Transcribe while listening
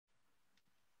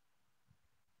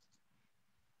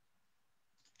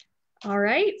All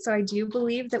right, so I do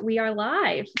believe that we are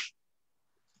live.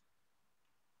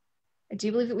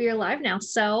 Now.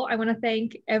 So I want to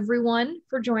thank everyone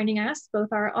for joining us, both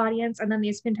our audience and then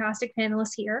these fantastic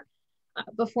panelists here.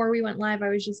 Before we went live, I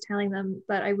was just telling them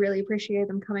that I really appreciate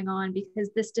them coming on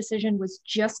because this decision was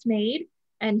just made,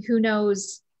 and who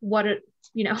knows what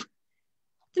the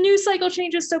news cycle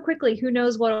changes so quickly. Who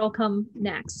knows what will come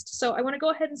next? So I want to go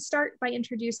ahead and start by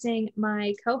introducing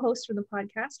my co-host from the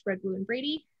podcast, Red, Blue, and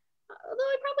Brady. Although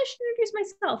I probably should introduce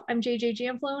myself. I'm JJ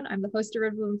Jamflone. I'm the host of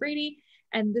Red, Blue, and Brady.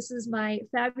 And this is my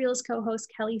fabulous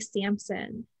co-host, Kelly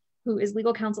Sampson, who is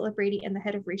legal counsel at Brady and the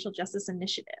head of racial justice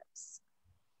initiatives.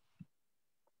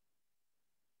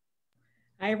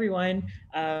 Hi, everyone.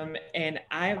 And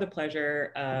I have the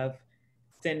pleasure of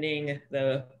sending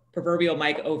the proverbial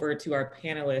mic over to our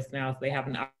panelists now so they have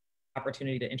an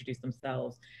opportunity to introduce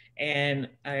themselves. And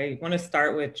I want to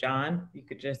start with John. You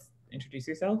could just introduce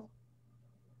yourself.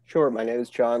 Sure. My name is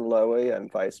John Lowy. I'm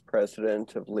Vice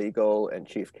President of Legal and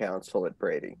Chief Counsel at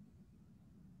Brady.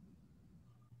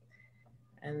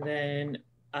 And then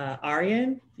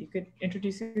Aryan, you could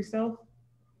introduce yourself.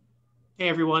 Hey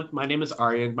everyone, my name is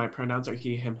Aryan. My pronouns are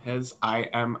he, him, his. I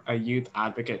am a youth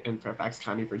advocate in Fairfax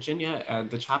County, Virginia, and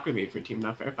the chapter lead for Team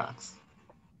Now Fairfax.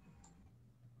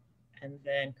 And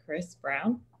then Chris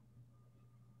Brown.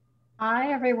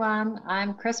 Hi everyone,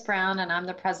 I'm Chris Brown and I'm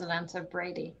the president of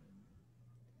Brady.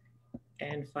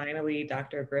 And finally,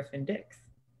 Dr. Griffin Dix.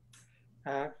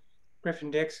 Griffin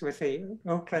Dix with the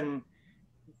Oakland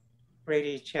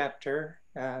Brady chapter.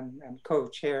 I'm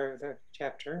co-chair of the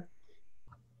chapter,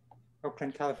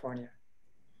 Oakland, California.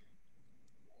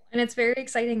 And it's very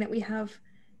exciting that we have,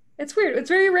 it's weird, it's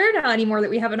very rare now anymore that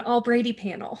we have an all Brady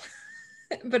panel.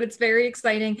 But it's very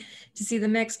exciting to see the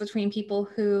mix between people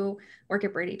who work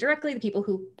at Brady directly, the people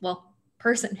who,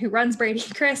 person who runs Brady,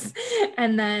 Chris,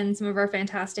 and then some of our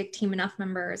fantastic Team Enough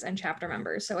members and chapter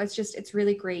members. So it's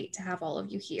really great to have all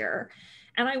of you here.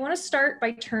 And I want to start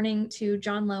by turning to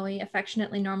John Lowy,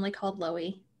 affectionately normally called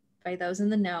Lowy by those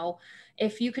in the know.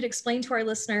 If you could explain to our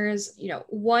listeners,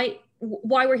 why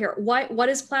we're here, what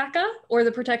is PLCAA, or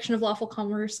the Protection of Lawful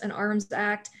Commerce and Arms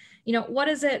Act? What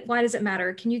is it? Why does it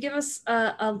matter? Can you give us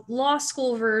a law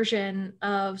school version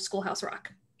of Schoolhouse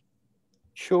Rock?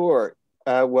 Sure.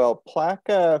 Well,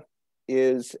 PLCAA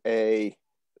is a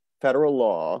federal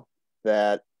law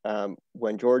that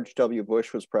when George W.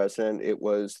 Bush was president, it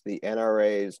was the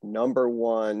NRA's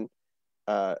 #1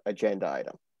 agenda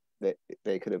item.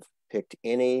 They could have picked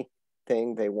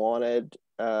anything they wanted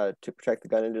to protect the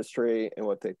gun industry, and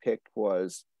what they picked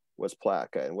was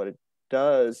PLCAA. And what it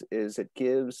does is it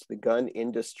gives the gun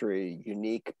industry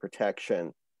unique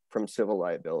protection from civil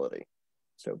liability.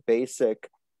 So basic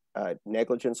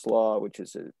negligence law, which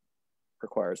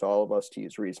requires all of us to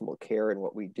use reasonable care in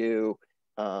what we do.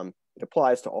 It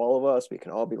applies to all of us. We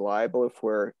can all be liable if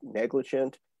we're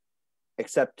negligent,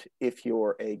 except if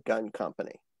you're a gun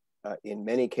company. In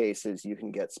many cases, you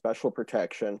can get special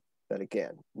protection that,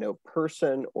 again, no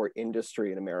person or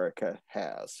industry in America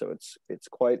has. So it's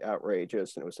quite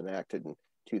outrageous, and it was enacted in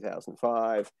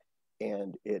 2005,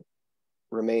 and it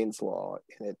remains law,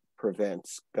 and it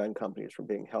prevents gun companies from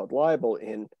being held liable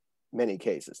in many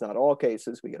cases. Not all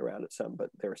cases, we get around it some, but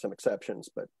there are some exceptions,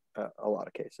 but a lot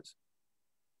of cases.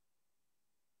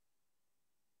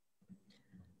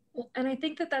 And I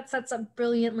think that sets up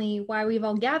brilliantly why we've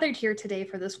all gathered here today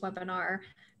for this webinar,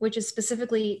 which is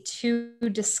specifically to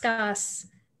discuss,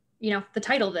 the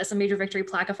title of this, A Major Victory,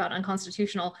 PLCAA Found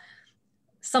Unconstitutional,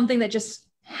 something that just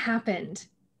happened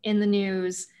in the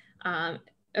news, a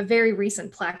very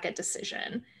recent PLCAA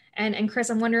decision. And Chris,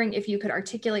 I'm wondering if you could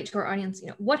articulate to our audience,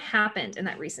 what happened in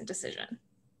that recent decision?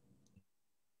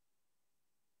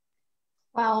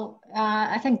 Well,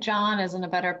 I think John is in a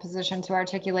better position to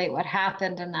articulate what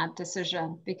happened in that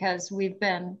decision, because we've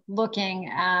been looking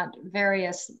at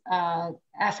various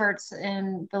efforts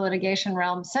in the litigation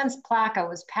realm since PLCAA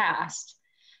was passed.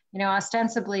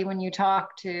 Ostensibly, when you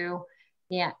talk to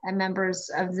members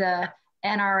of the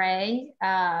NRA,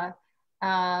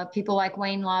 people like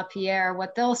Wayne LaPierre,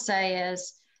 what they'll say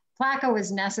is PLCAA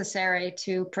was necessary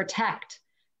to protect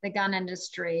the gun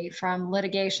industry from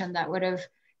litigation that would have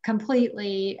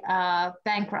completely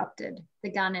bankrupted the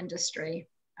gun industry.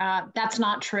 That's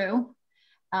not true.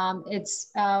 It's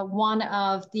one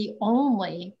of the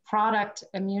only product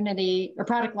immunity or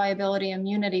product liability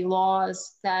immunity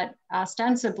laws that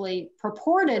ostensibly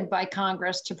purported by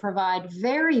Congress to provide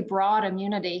very broad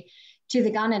immunity to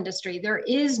the gun industry. There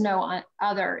is no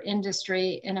other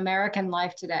industry in American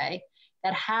life today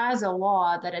that has a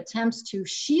law that attempts to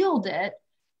shield it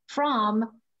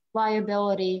from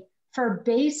liability for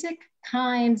basic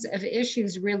kinds of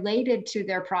issues related to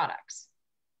their products.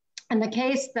 And the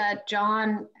case that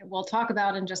John will talk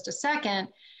about in just a second,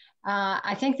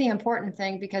 I think the important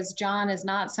thing, because John is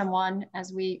not someone,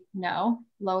 as we know,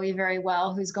 Loie very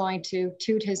well, who's going to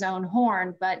toot his own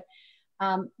horn, but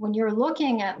when you're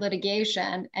looking at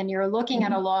litigation and you're looking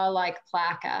at a law like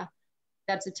PLCAA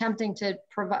that's attempting to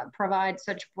provide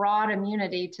such broad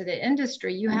immunity to the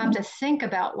industry, you have to think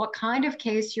about what kind of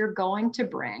case you're going to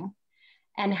bring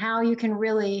and how you can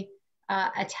really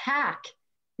attack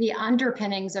the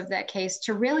underpinnings of that case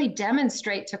to really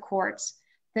demonstrate to courts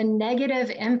the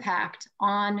negative impact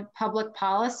on public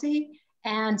policy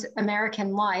and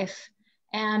American life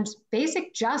and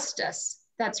basic justice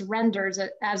that's rendered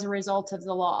as a result of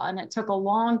the law. And it took a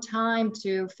long time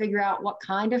to figure out what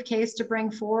kind of case to bring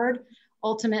forward.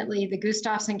 Ultimately, the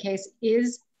Gustafson case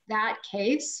is that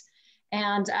case.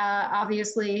 And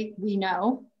obviously, we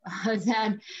know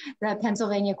that the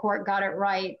Pennsylvania court got it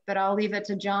right, but I'll leave it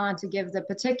to John to give the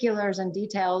particulars and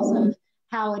details of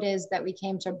how it is that we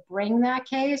came to bring that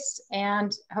case,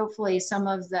 and hopefully some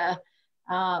of the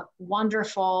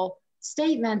wonderful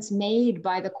statements made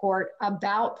by the court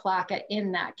about PLCAA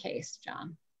in that case,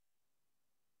 John.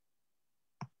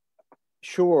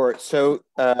 Sure. So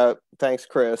thanks,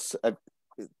 Chris.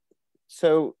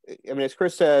 So, I mean, as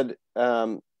Chris said,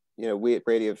 we at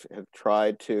Brady have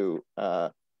tried to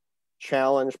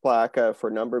challenge PLCAA for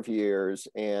a number of years,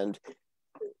 and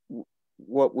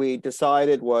what we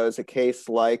decided was a case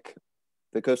like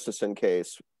the Gustafson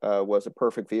case was a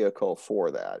perfect vehicle for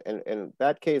that. And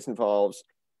that case involves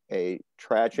a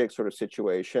tragic sort of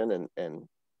situation, and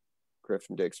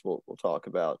Griffin Dix will talk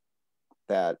about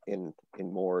that in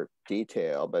more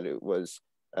detail, but it was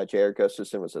J.R.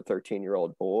 Gustafson was a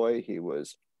 13-year-old boy. He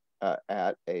was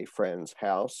at a friend's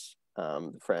house.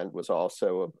 The friend was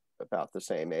also about the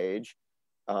same age.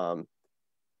 The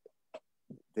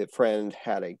friend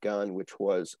had a gun which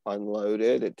was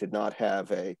unloaded. It did not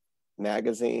have a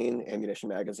ammunition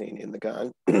magazine in the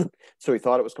gun. So he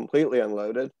thought it was completely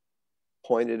unloaded,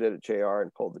 pointed it at JR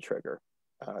and pulled the trigger.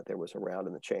 There was a round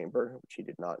in the chamber, which he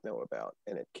did not know about,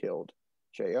 and it killed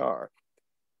JR.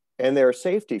 And there are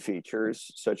safety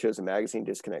features, such as a magazine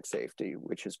disconnect safety,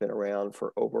 which has been around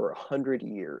for over 100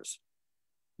 years,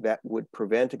 that would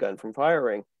prevent a gun from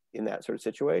firing in that sort of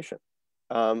situation.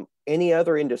 Any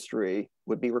other industry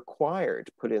would be required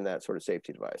to put in that sort of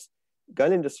safety device.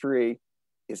 Gun industry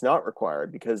is not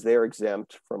required because they're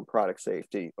exempt from product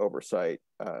safety oversight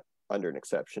under an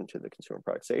exception to the Consumer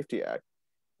Product Safety Act,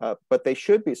 but they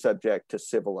should be subject to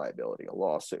civil liability, a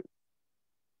lawsuit.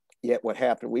 Yet what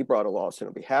happened, we brought a lawsuit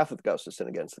on behalf of Gustafson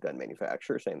against the gun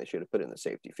manufacturer saying they should have put in the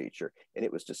safety feature, and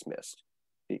it was dismissed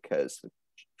because the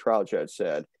trial judge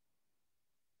said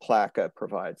PLCAA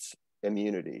provides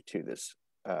immunity to this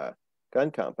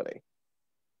gun company.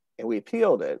 And we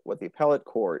appealed it. What the appellate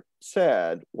court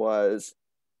said was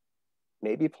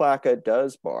maybe PLCAA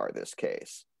does bar this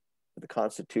case, but the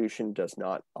Constitution does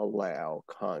not allow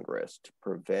Congress to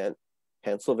prevent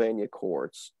Pennsylvania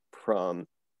courts from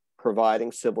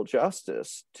providing civil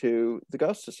justice to the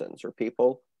Gustafsons or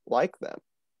people like them.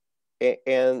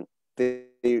 And the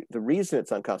reason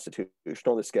it's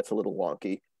unconstitutional, this gets a little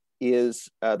wonky, is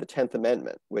the 10th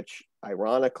Amendment, which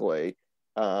ironically,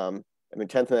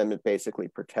 10th Amendment basically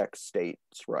protects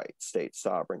states' rights, state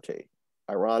sovereignty.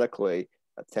 Ironically,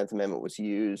 the 10th Amendment was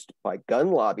used by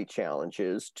gun lobby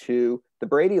challenges to the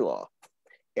Brady Law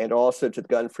and also to the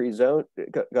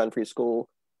Gun-Free School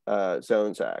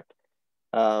Zones Act.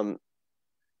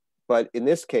 But in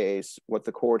this case, what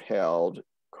the court held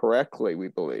correctly, we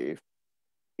believe,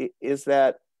 is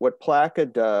that what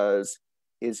PLCAA does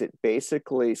is it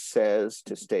basically says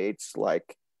to states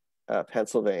like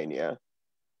Pennsylvania,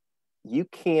 you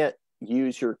can't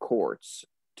use your courts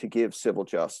to give civil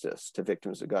justice to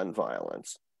victims of gun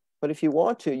violence. But if you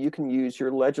want to, you can use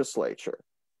your legislature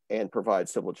and provide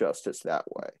civil justice that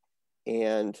way.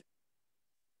 And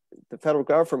the federal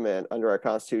government under our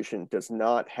Constitution does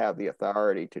not have the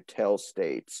authority to tell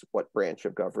states what branch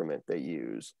of government they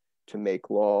use to make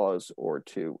laws or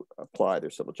to apply their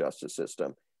civil justice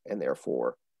system, and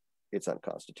therefore it's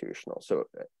unconstitutional. So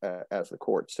as the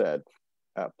court said,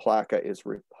 PLCAA is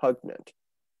repugnant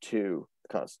to the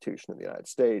Constitution of the United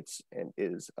States and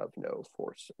is of no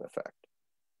force and effect.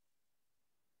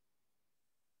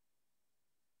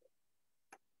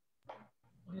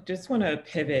 I just want to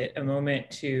pivot a moment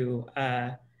to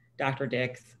Dr.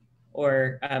 Dix,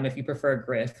 or if you prefer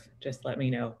Griff, just let me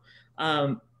know.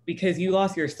 Because you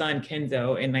lost your son,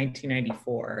 Kenzo, in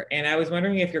 1994. And I was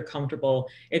wondering if you're comfortable,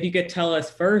 if you could tell us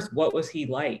first, what was he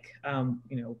like?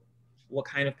 what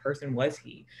kind of person was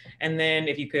he? And then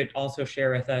if you could also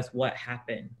share with us what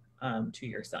happened to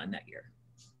your son that year.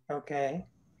 Okay.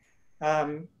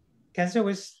 Kenzo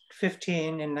was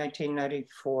 15 in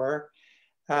 1994.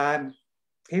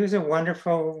 He was a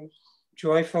wonderful,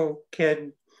 joyful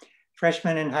kid,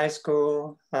 freshman in high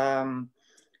school, on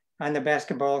the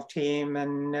basketball team,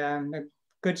 and a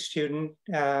good student,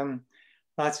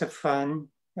 lots of fun.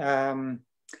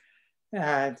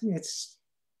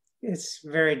 It's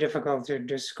very difficult to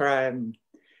describe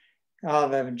all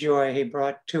the joy he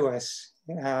brought to us,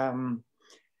 every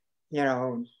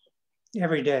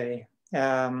day. He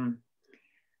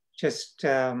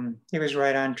was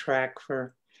right on track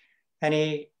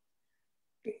and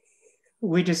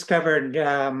we discovered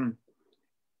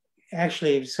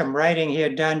actually some writing he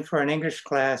had done for an English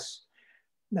class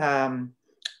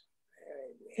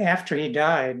after he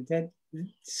died that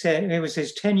said it was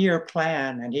his 10-year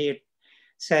plan. And he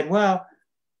said, well,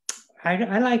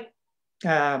 I like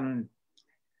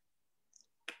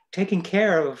taking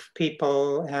care of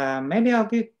people. Maybe I'll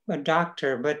be a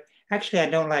doctor, but actually I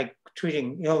don't like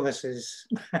treating illnesses,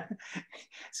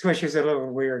 which is a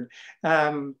little weird.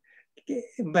 And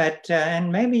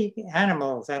maybe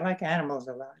animals. I like animals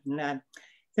a lot. And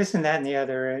this and that and the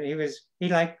other. He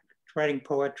liked writing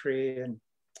poetry, and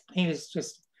he was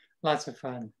just lots of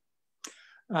fun.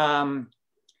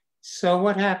 So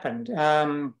what happened?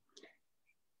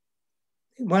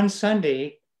 One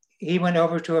Sunday, he went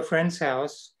over to a friend's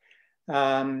house.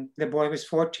 The boy was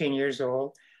 14 years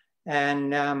old,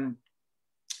 and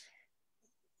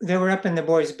they were up in the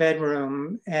boy's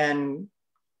bedroom, and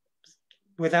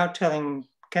without telling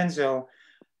Kenzo,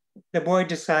 the boy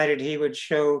decided he would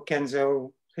show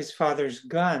Kenzo his father's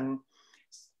gun.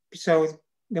 So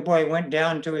the boy went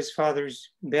down to his father's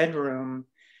bedroom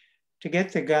to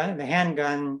get the gun, the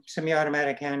handgun,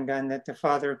 semi-automatic handgun that the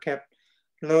father kept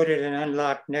loaded and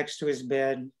unlocked next to his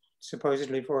bed,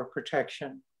 supposedly for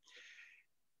protection.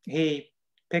 He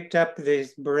picked up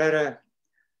this Beretta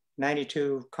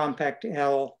 92 Compact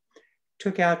L,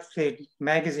 took out the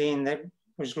magazine that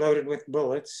was loaded with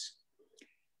bullets,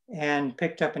 and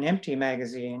picked up an empty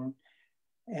magazine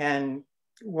and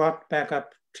walked back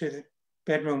up to the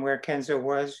bedroom where Kenzo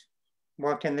was,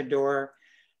 walked in the door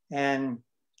and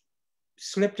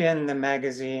slipped in the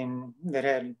magazine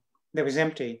that was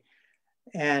empty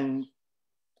and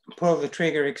pulled the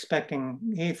trigger he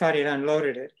thought he'd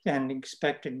unloaded it and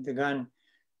expected the gun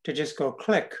to just go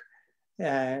click.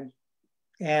 And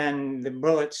the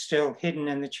bullet still hidden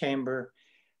in the chamber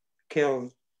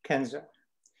killed Kenzo.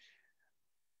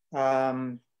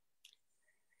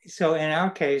 So in our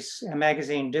case, a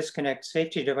magazine disconnect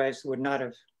safety device would not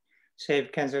have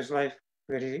saved Kenzo's life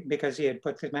because he had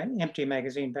put the empty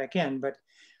magazine back in. But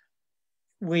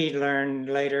we learned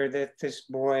later that this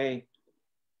boy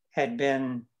had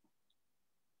been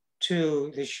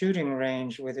to the shooting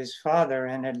range with his father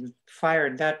and had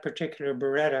fired that particular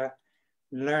Beretta,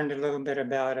 learned a little bit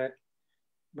about it,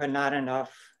 but not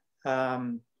enough.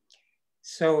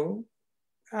 So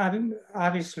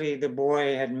obviously the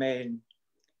boy had made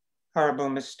horrible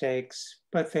mistakes,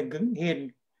 but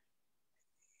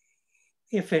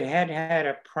if it had had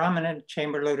a prominent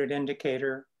chamber-loaded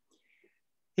indicator,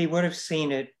 he would have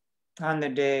seen it on the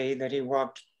day that he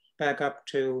walked back up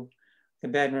to the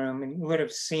bedroom, and would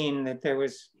have seen that there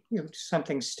was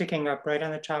something sticking up right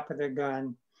on the top of the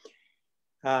gun,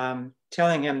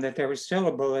 telling him that there was still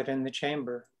a bullet in the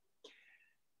chamber.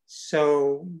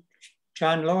 So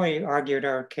John Lowy argued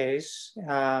our case,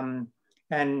 and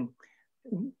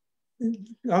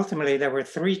ultimately there were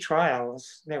 3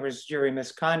 trials. There was jury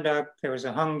misconduct, there was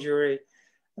a hung jury.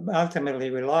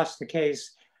 Ultimately we lost the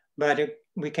case, but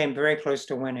we came very close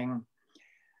to winning.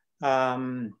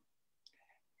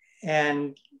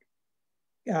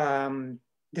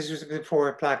 This was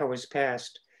before PLCAA was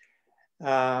passed.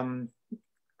 And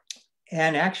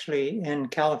actually in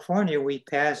California, we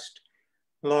passed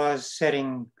laws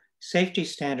setting safety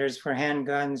standards for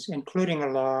handguns, including a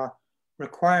law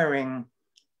requiring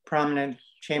prominent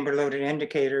chamber-loaded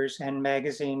indicators and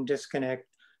magazine disconnect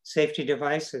safety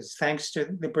devices, thanks to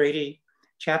the Brady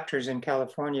chapters in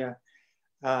California,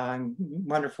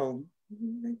 wonderful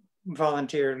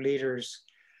volunteer leaders.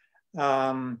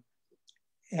 And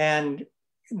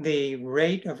the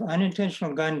rate of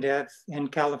unintentional gun death in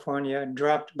California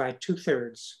dropped by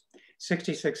 2/3,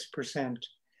 66%.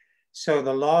 So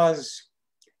the laws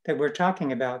that we're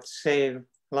talking about save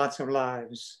lots of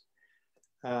lives.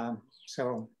 But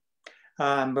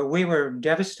we were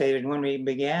devastated when we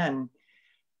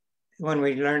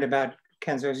learned about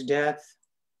Kenzo's death.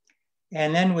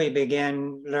 And then we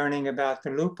began learning about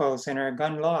the loopholes in our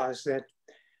gun laws that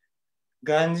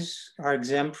guns are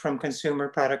exempt from consumer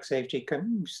product safety,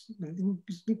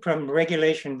 from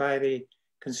regulation by the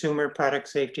Consumer Product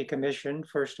Safety Commission,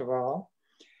 first of all,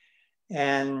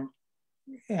 and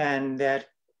that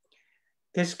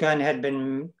this gun had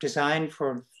been designed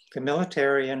for the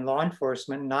military and law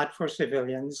enforcement, not for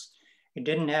civilians. It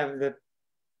didn't have the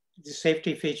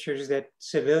safety features that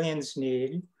civilians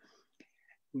need,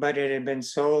 but it had been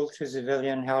sold to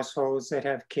civilian households that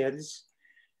have kids.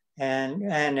 And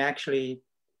actually,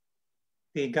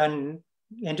 the gun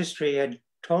industry had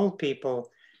told people,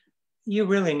 you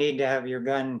really need to have your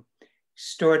gun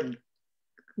stored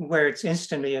where it's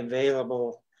instantly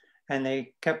available. And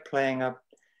they kept playing up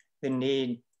the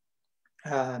need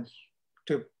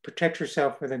to protect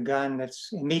yourself with a gun that's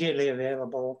immediately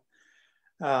available.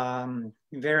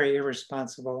 Very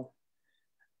irresponsible.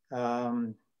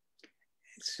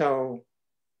 So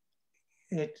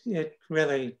it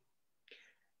really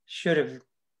should have,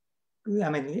 I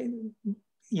mean,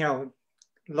 you know,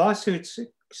 lawsuits,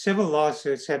 civil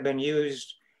lawsuits have been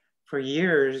used for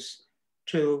years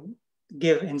to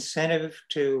give incentive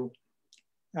to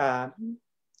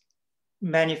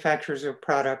manufacturers of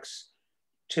products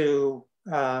to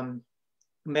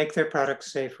make their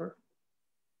products safer.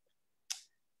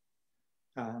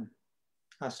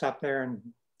 I'll stop there,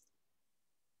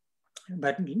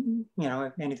 but you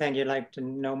know, anything you'd like to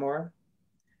know more?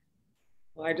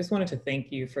 Well, I just wanted to thank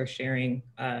you for sharing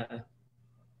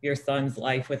your son's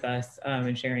life with us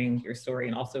and sharing your story,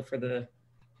 and also for the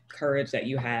courage that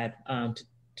you had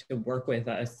to work with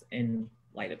us in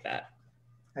light of that.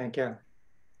 Thank you.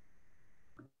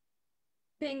 I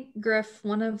think, Griff,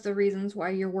 one of the reasons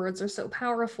why your words are so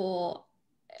powerful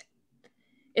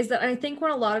is that I think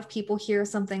when a lot of people hear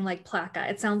something like PLCAA,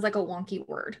 it sounds like a wonky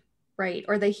word, right?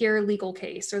 Or they hear legal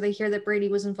case, or they hear that Brady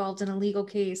was involved in a legal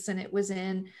case and it was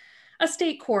in a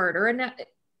state court, or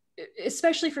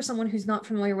especially for someone who's not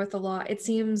familiar with the law, it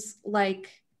seems like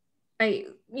like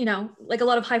a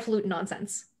lot of highfalutin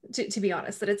nonsense, to be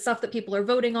honest, that it's stuff that people are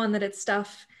voting on, that it's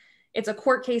a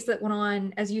court case that went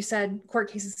on. As you said,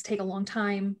 court cases take a long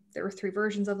time. There were 3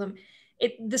 versions of them.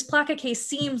 This PLCAA case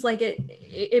seems like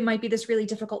it might be this really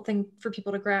difficult thing for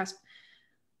people to grasp.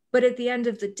 But at the end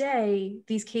of the day,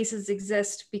 these cases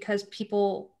exist because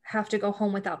people have to go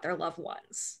home without their loved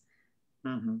ones.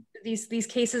 Mm-hmm. These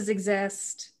cases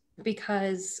exist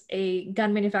because a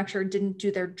gun manufacturer didn't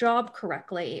do their job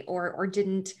correctly, or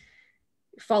didn't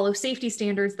follow safety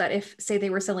standards that, if, say, they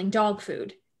were selling dog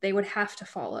food, they would have to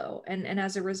follow. And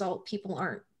as a result, people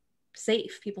aren't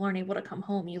safe. People aren't able to come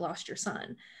home. You lost your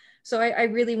son. So I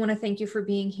really want to thank you for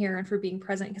being here and for being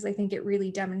present, because I think it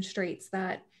really demonstrates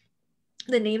that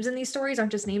the names in these stories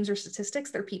aren't just names or statistics,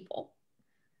 they're people.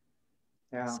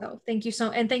 Yeah. So thank you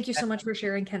so much for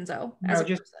sharing, Kenzo.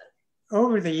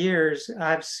 Over the years,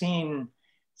 I've seen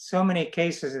so many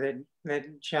cases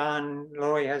that John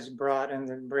Lowy has brought and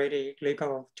the Brady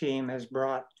legal team has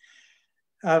brought,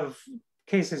 of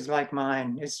cases like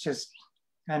mine. It's just,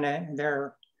 and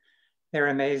they're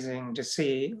amazing to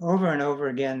see over and over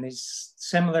again, these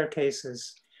similar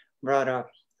cases brought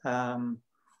up, and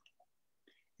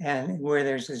where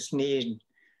there's this need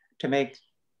to make,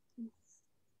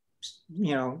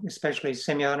 especially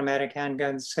semi-automatic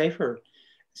handguns safer,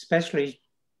 especially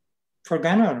for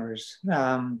gun owners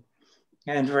and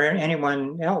for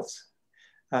anyone else.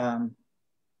 Yeah.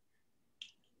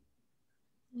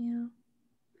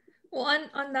 Well,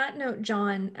 on that note,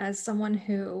 John, as someone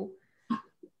who,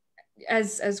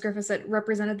 as Griffith said,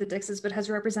 represented the Dixes, but has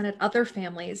represented other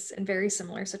families in very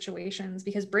similar situations,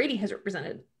 because Brady has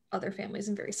represented other families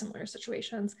in very similar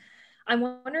situations, I'm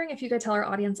wondering if you could tell our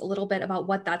audience a little bit about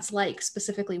what that's like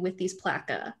specifically with these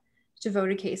PLCAA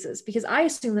devoted cases, because I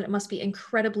assume that it must be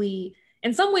incredibly,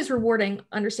 in some ways, rewarding,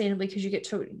 understandably, because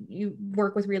you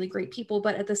work with really great people,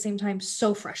 but at the same time,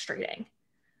 so frustrating.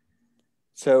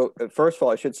 So first of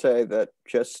all, I should say that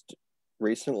just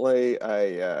recently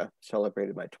I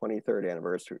celebrated my 23rd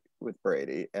anniversary with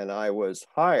Brady, and I was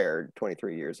hired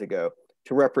 23 years ago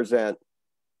to represent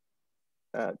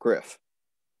Griff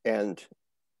and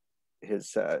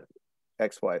his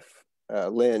ex-wife,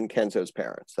 Lynn, Kenzo's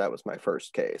parents. That was my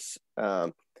first case.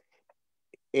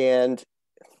 And,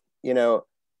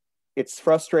 it's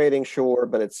frustrating, sure,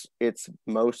 but it's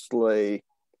mostly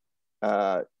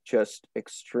just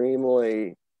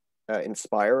extremely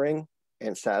inspiring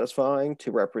and satisfying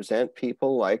to represent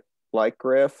people like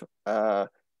Griff. I'll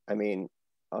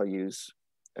use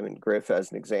Griff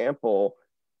as an example.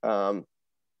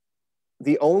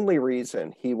 The only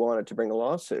reason he wanted to bring a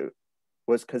lawsuit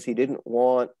was because he didn't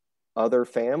want other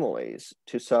families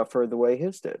to suffer the way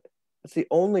his did. That's the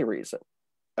only reason.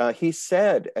 He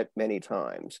said at many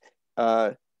times,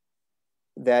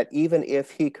 that even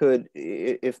if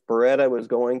if Beretta was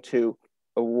going to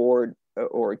award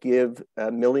or give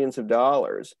millions of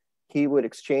dollars, he would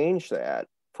exchange that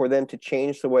for them to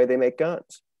change the way they make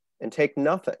guns and take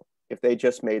nothing if they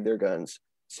just made their guns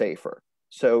safer.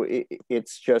 So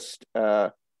it's just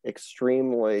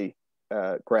extremely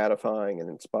gratifying and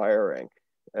inspiring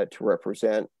to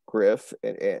represent Griff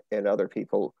and other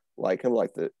people like him,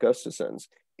 like the Gustafsons.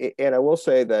 And I will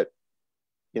say that,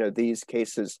 these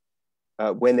cases,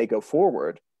 when they go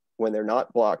forward, when they're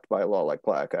not blocked by a law like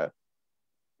PLCAA,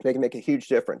 they can make a huge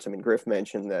difference. I mean, Griff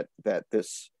mentioned that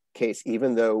this case,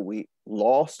 even though we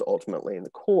lost ultimately in the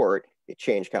court, it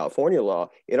changed California law.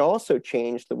 It also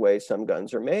changed the way some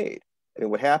guns are made. I mean,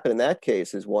 what happened in that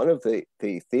case is one of the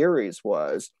theories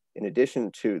was, in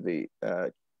addition to the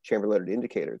chamber-lettered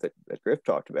indicator that Griff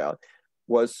talked about,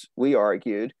 was we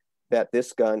argued that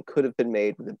this gun could have been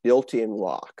made with a built-in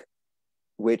lock,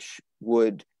 which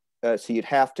would, so you'd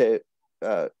have to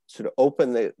sort of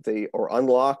open the or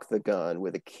unlock the gun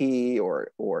with a key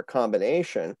or a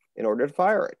combination in order to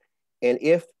fire it. And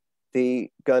if the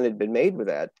gun had been made with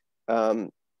that,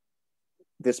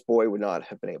 this boy would not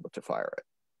have been able to fire it.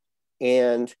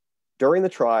 And during the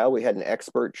trial, we had an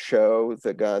expert show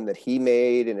the gun that he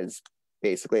made in his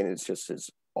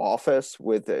office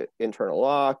with the internal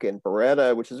lock, and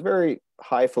Beretta, which is a very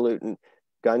highfalutin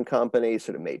gun company,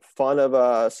 sort of made fun of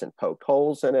us and poked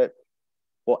holes in it.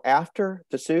 Well, after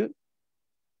the suit,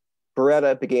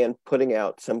 Beretta began putting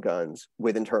out some guns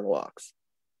with internal locks,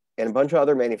 and a bunch of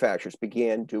other manufacturers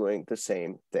began doing the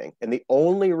same thing. And the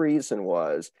only reason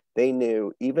was they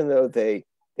knew, even though they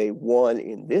won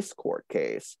in this court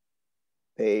case,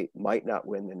 they might not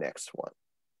win the next one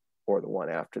or the one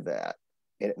after that.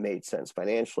 And it made sense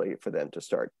financially for them to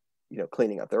start,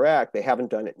 cleaning up their act. They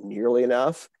haven't done it nearly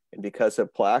enough. And because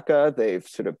of PLCAA, they've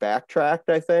sort of backtracked,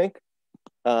 I think.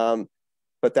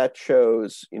 But that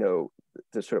shows,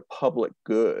 the sort of public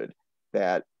good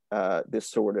that this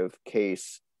sort of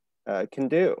case can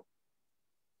do.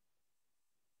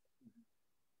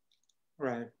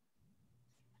 Right.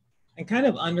 And kind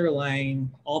of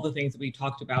underlying all the things that we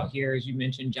talked about here, as you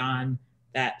mentioned, John,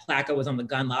 that PLCAA was on the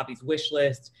gun lobby's wish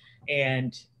list.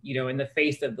 And, in the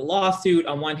face of the lawsuit,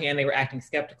 on one hand, they were acting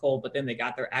skeptical, but then they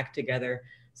got their act together.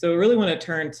 So I really want to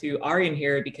turn to Aryan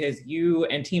here, because you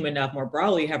and Team Enough more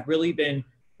broadly have really been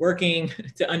working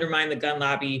to undermine the gun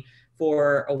lobby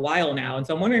for a while now. And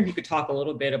so I'm wondering if you could talk a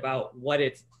little bit about what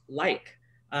it's like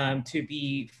to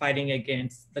be fighting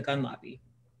against the gun lobby.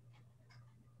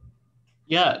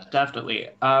 Yeah, definitely.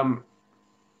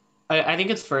 I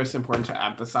think it's first important to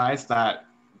emphasize that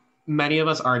many of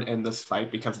us aren't in this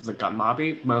fight because of the gun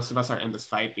lobby. Most of us are in this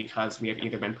fight because we have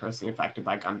either been personally affected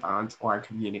by gun violence or our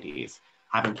communities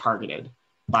have been targeted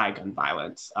by gun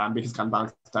violence, because gun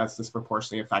violence does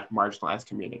disproportionately affect marginalized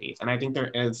communities. And I think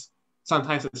there is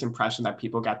sometimes this impression that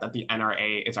people get that the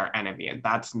NRA is our enemy, and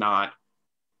that's not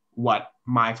what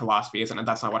my philosophy is, and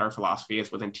that's not what our philosophy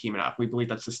is within Team Enough. We believe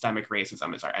that systemic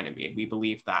racism is our enemy, and we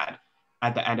believe that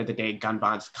at the end of the day, gun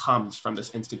violence comes from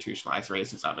this institutionalized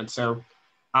racism. And so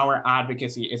our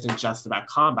advocacy isn't just about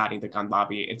combating the gun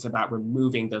lobby, it's about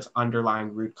removing those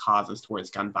underlying root causes towards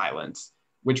gun violence,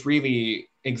 which really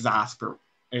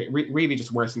really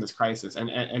just worsen this crisis and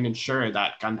ensure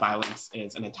that gun violence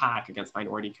is an attack against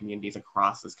minority communities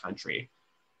across this country.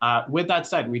 With that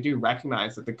said, we do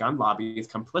recognize that the gun lobby is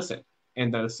complicit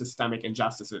in those systemic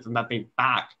injustices and that they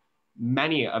back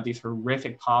many of these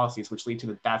horrific policies which lead to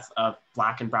the deaths of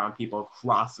Black and Brown people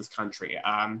across this country.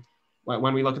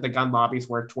 When we look at the gun lobby's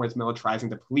work towards militarizing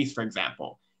the police, for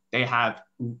example, they have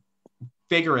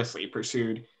vigorously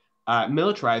pursued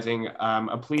militarizing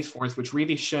a police force which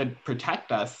really should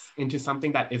protect us into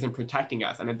something that isn't protecting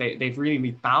us. And they've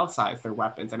really lethalicize their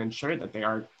weapons and ensured that they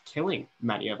are killing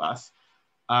many of us.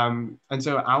 And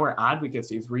so our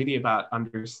advocacy is really about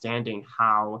understanding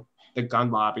how the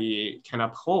gun lobby can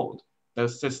uphold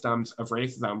those systems of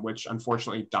racism, which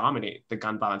unfortunately dominate the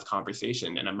gun violence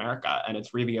conversation in America. And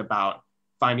it's really about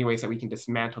finding ways that we can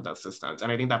dismantle those systems. And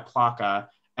I think that PLCAA,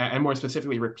 and more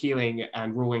specifically repealing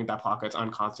and ruling that PLCAA is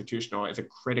unconstitutional, is a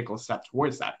critical step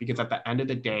towards that, because at the end of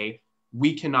the day,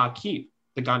 we cannot keep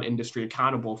the gun industry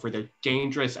accountable for their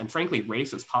dangerous and frankly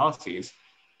racist policies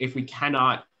if we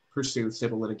cannot pursue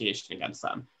civil litigation against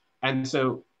them. And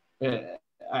so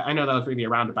I know that was really a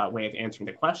roundabout way of answering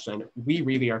the question. We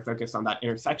really are focused on that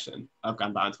intersection of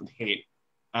gun violence with hate,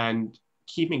 and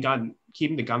keeping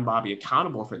the gun lobby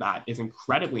accountable for that is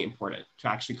incredibly important to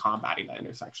actually combating that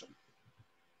intersection.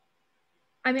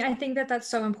 I mean, I think that that's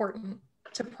so important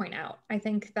to point out. I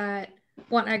think that,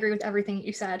 one, I agree with everything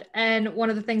you said. And one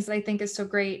of the things that I think is so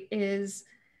great is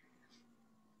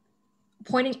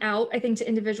pointing out, I think, to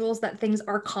individuals that things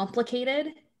are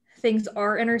complicated, things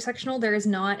are intersectional. There is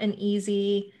not an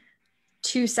easy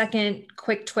 2-second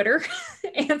quick Twitter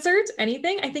answer to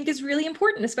anything, I think is really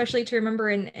important, especially to remember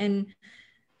in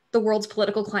the world's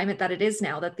political climate that it is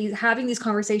now, that having these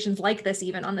conversations like this,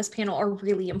 even on this panel, are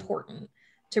really important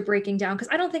to breaking down. Because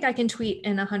I don't think I can tweet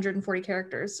in 140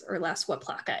 characters or less what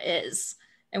PLCAA is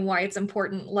and why it's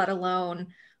important, let alone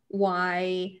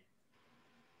why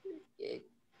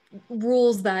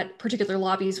rules that particular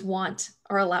lobbies want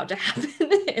are allowed to happen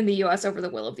in the US over the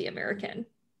will of the American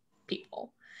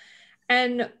people.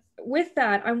 And with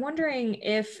that, I'm wondering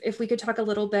if we could talk a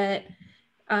little bit,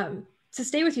 to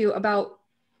stay with you, about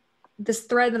this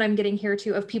thread that I'm getting here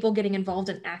too of people getting involved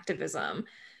in activism.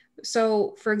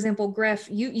 So for example, Griff,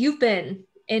 you've been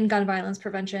in gun violence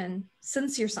prevention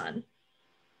since your son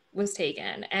was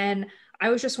taken. And I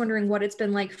was just wondering what it's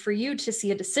been like for you to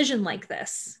see a decision like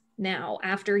this now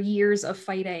after years of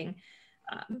fighting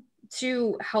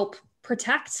to help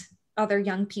protect other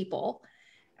young people.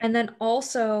 And then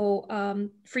also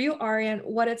for you, Ariane,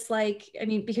 what it's like, I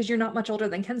mean, because you're not much older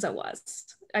than Kenzo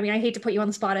was. I mean, I hate to put you on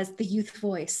the spot as the youth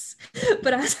voice,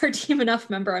 but as our Team Enough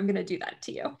member, I'm gonna do that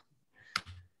to you.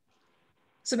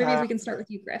 So maybe if we can start with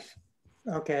you, Griff.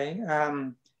 Okay.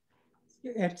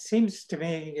 It seems to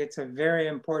me it's a very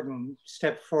important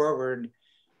step forward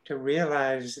to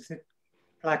realize that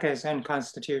PLCAA is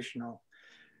unconstitutional.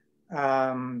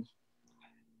 I mean,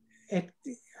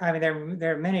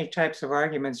 there are many types of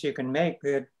arguments you can make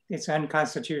that it's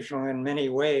unconstitutional in many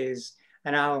ways,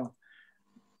 and I'm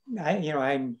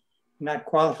not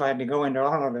qualified to go into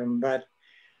all of them, but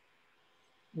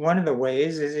one of the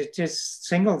ways is it just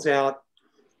singles out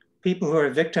people who are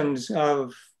victims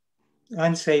of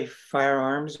unsafe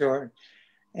firearms,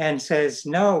 and says,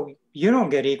 no, you don't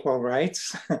get equal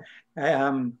rights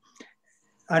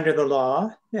under the law.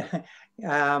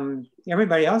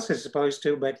 Everybody else is supposed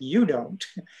to, but you don't.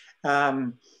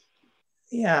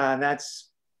 Yeah, that's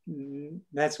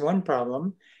one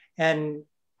problem. And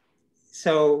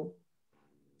so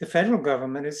the federal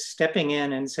government is stepping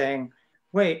in and saying,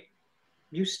 wait,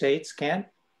 you states can't,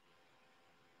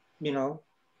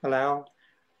 allow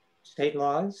state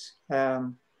laws,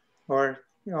 or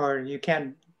you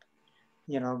can't,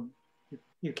 you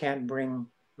can't bring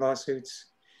lawsuits,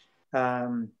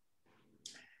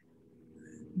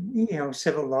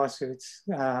 civil lawsuits.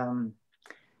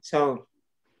 So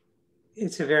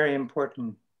it's a very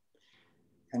important,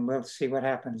 and we'll see what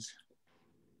happens.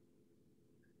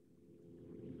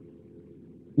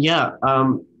 Yeah,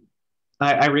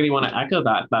 I really want to echo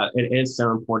that it is so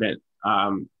important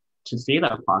to see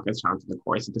that PLCAA is challenging the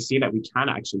courts, and to see that we can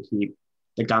actually keep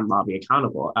the gun lobby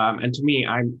accountable. And to me,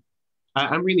 I'm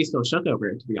really still shook over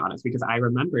it, to be honest, because I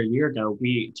remember a year ago,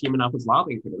 Team Enough was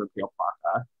lobbying for the repeal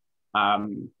PLCAA.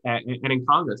 And in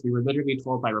Congress, we were literally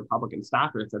told by Republican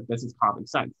staffers that this is common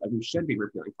sense, that we should be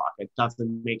repealing PLCAA. It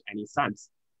doesn't make any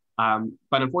sense.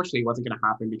 But unfortunately, it wasn't going to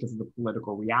happen because of the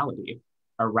political reality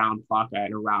around PLCAA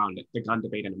and around the gun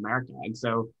debate in America. And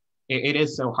so it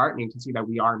is so heartening to see that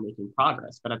we are making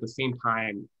progress. But at the same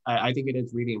time, I think it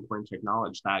is really important to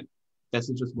acknowledge that this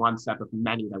is just one step of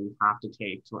many that we have to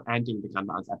take to ending the gun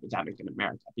violence epidemic in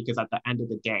America. Because at the end of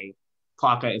the day,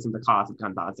 PLCAA isn't the cause of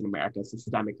gun violence in America.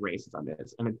 Systemic racism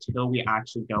is. And until we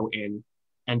actually go in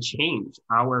and change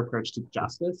our approach to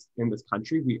justice in this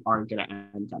country, we aren't going to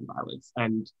end gun violence.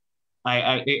 And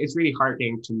it's really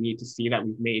heartening to me to see that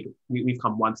we've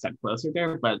come one step closer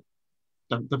there, but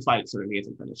the fight certainly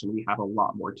isn't finished, and we have a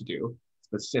lot more to do,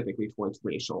 specifically towards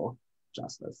racial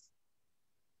justice.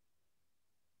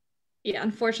 Yeah,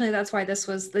 unfortunately, that's why this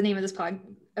was the name of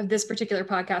this particular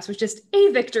podcast was just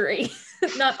a victory,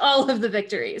 not all of the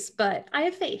victories. But I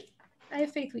have faith. I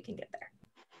have faith we can get there.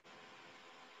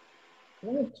 I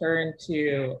want to turn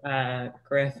to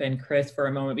Griff and Chris for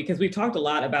a moment, because we've talked a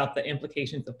lot about the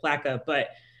implications of PLCAA, but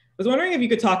I was wondering if you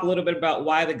could talk a little bit about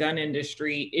why the gun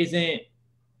industry isn't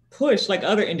pushed like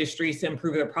other industries to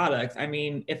improve their products. I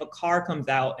mean, if a car comes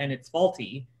out and it's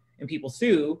faulty and people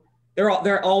sue,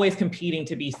 they're always competing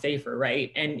to be safer,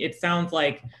 right? And it sounds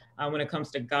like when it comes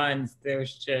to guns,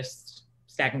 there's just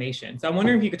stagnation. So I'm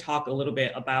wondering if you could talk a little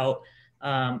bit about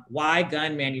why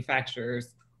gun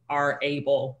manufacturers are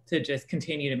able to just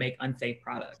continue to make unsafe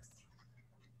products.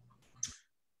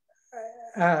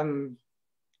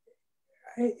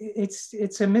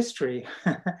 It's a mystery,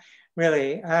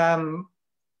 really.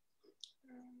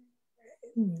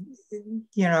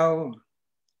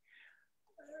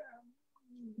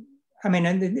 I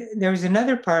mean, there was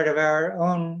another part of our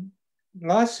own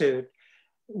lawsuit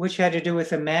which had to do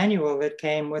with a manual that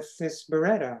came with this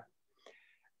Beretta.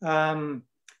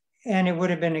 And it would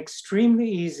have been extremely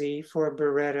easy for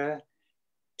Beretta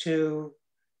to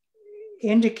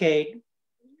indicate,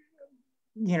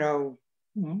 you know,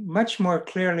 much more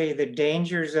clearly the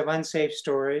dangers of unsafe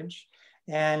storage,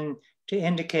 and to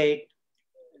indicate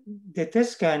that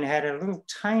this gun had a little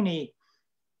tiny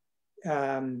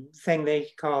thing they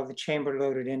call the chamber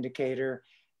loaded indicator,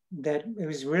 that it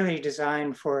was really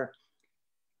designed for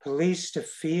police to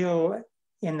feel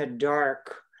in the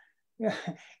dark.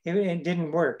 It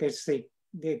didn't work. It's the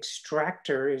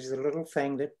extractor is the little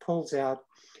thing that pulls out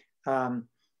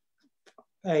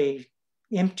a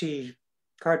empty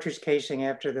cartridge casing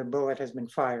after the bullet has been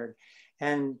fired.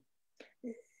 And,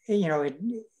 you know,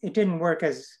 it didn't work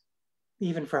as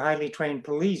even for highly trained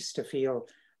police to feel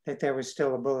that there was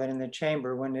still a bullet in the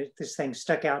chamber when this thing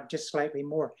stuck out just slightly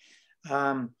more.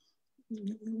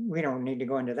 We don't need to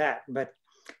go into that, but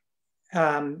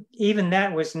even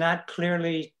that was not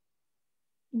clearly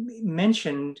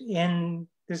mentioned in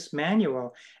this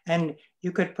manual. And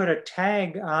you could put a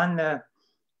tag on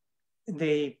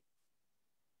the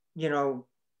you know,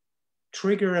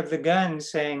 trigger of the gun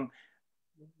saying,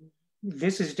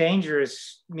 this is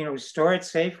dangerous, you know, store it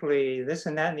safely, this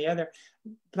and that and the other.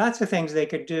 Lots of things they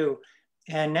could do.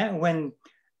 And that, when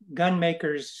gun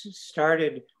makers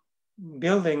started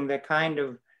building the kind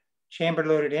of chamber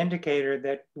loaded indicator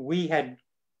that we had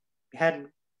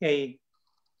a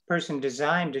person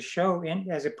designed to show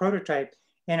as a prototype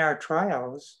in our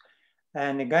trials,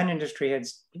 and the gun industry had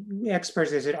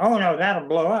experts that said, oh no, that'll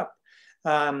blow up.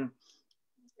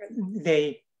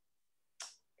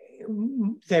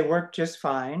 They worked just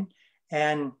fine.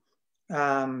 And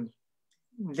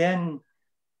then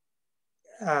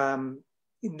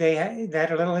they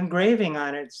had a little engraving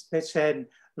on it that said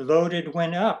loaded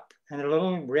when up, and a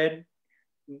little red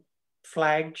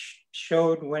flag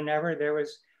showed whenever there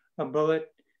was a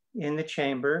bullet in the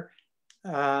chamber,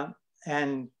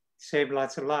 and saved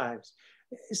lots of lives.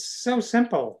 It's so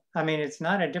simple. I mean, it's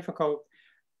not a difficult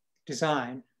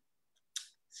design.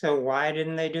 So why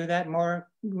didn't they do that more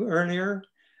earlier?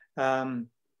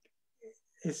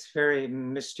 It's very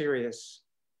mysterious.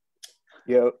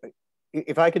 You know,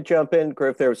 if I could jump in,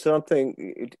 Griff, there was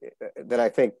something that I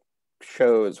think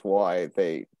shows why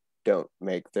they don't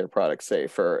make their products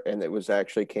safer, and it was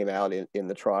actually came out in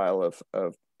the trial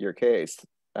of your case,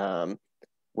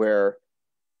 where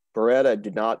Beretta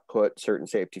did not put certain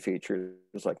safety features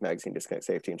like magazine disconnect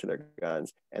safety into their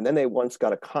guns. And then they once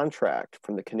got a contract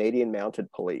from the Canadian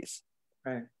Mounted Police.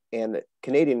 Right. And the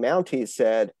Canadian Mounties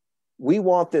said, we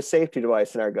want this safety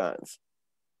device in our guns.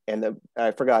 And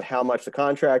I forgot how much the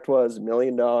contract was, $1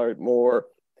 million more.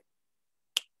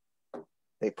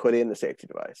 They put in the safety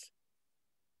device.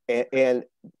 And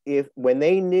when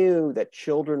they knew that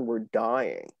children were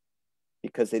dying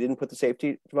because they didn't put the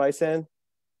safety device in,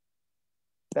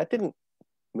 that didn't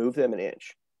move them an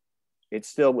inch. It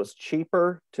still was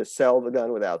cheaper to sell the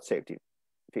gun without safety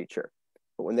feature.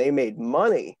 But when they made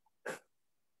money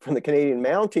from the Canadian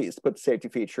Mounties to put the safety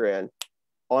feature in,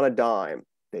 on a dime,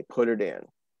 they put it in.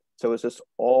 So it's just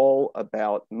all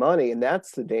about money. And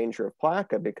that's the danger of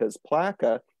PLCAA, because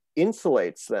PLCAA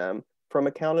insulates them from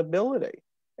accountability.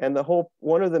 And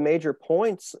one of the major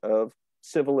points of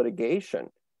civil litigation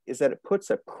is that it puts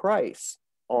a price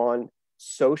on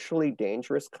socially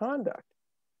dangerous conduct.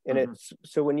 And it's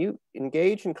so when you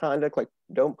engage in conduct like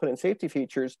don't put in safety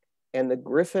features, and the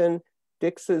Griffin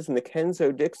Dixes and the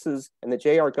Kenzo Dixes and the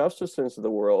J.R. Gustafsons of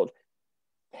the world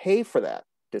pay for that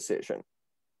decision.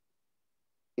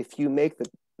 If you make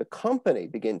the company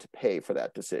begin to pay for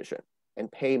that decision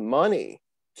and pay money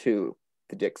to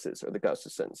the Dixes or the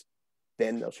Gustafsons,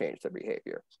 then they'll change their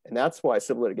behavior. And that's why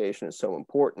civil litigation is so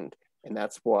important. And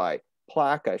that's why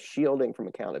PLCAA, shielding from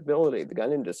accountability, the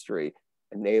gun industry,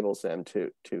 enables them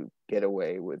to get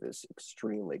away with this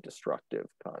extremely destructive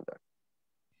conduct.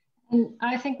 And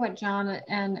I think what John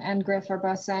and Griff are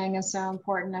both saying is so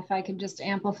important. If I could just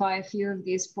amplify a few of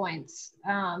these points,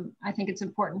 I think it's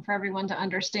important for everyone to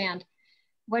understand.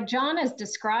 What John is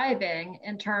describing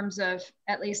in terms of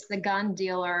at least the gun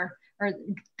dealer or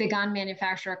the gun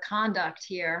manufacturer conduct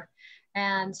here,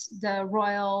 and the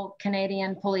Royal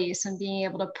Canadian Police, and being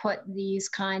able to put these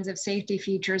kinds of safety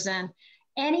features in.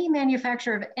 Any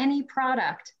manufacturer of any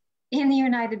product in the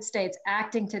United States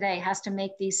acting today has to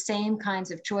make these same kinds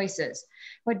of choices.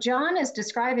 What John is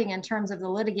describing in terms of the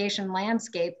litigation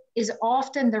landscape is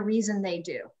often the reason they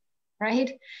do,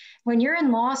 right? When you're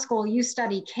in law school, you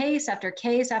study case after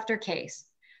case after case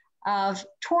of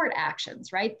tort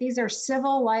actions, right? These are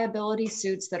civil liability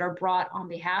suits that are brought on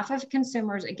behalf of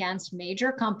consumers against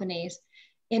major companies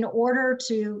in order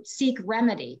to seek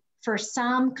remedy for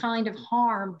some kind of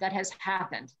harm that has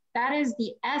happened. That is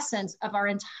the essence of our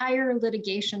entire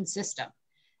litigation system.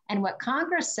 And what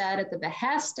Congress said at the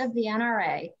behest of the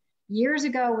NRA years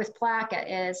ago with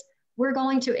PLCAA is, we're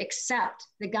going to accept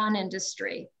the gun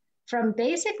industry from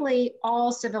basically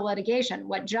all civil litigation.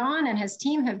 What John and his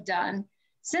team have done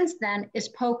since then is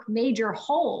poke major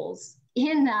holes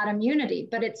in that immunity,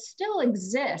 but it still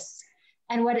exists.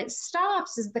 And what it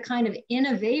stops is the kind of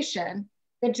innovation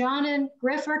that John and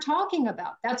Griff are talking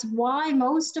about. That's why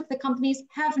most of the companies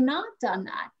have not done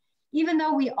that. Even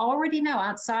though we already know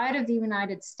outside of the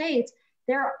United States,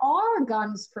 there are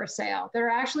guns for sale. There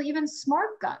are actually even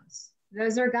smart guns.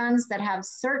 Those are guns that have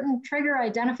certain trigger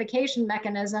identification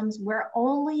mechanisms where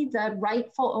only the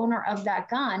rightful owner of that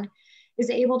gun is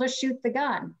able to shoot the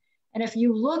gun. And if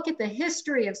you look at the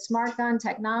history of smart gun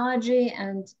technology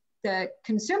and the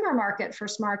consumer market for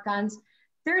smart guns,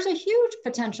 there's a huge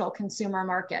potential consumer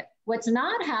market. What's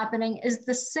not happening is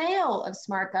the sale of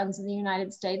smart guns in the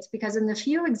United States, because in the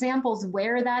few examples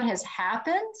where that has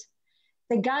happened,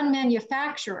 the gun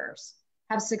manufacturers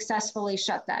have successfully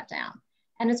shut that down.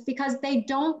 And it's because they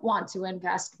don't want to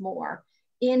invest more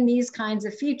in these kinds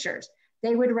of features.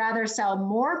 They would rather sell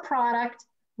more product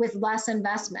with less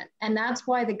investment. And that's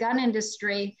why the gun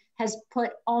industry has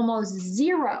put almost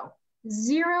 $0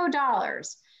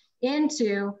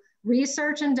 into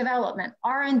research and development,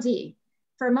 R&D.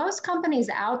 For most companies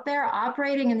out there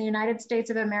operating in the United States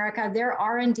of America, their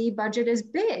R&D budget is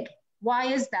big.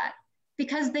 Why is that?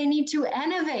 Because they need to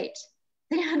innovate.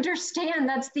 They understand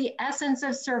that's the essence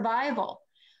of survival.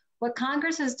 What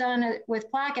Congress has done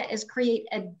with PLCAA is create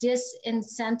a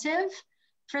disincentive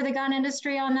for the gun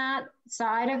industry on that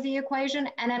side of the equation.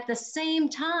 And at the same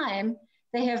time,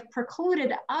 they have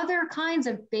precluded other kinds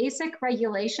of basic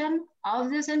regulation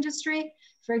of this industry,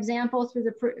 for example, through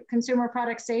the Consumer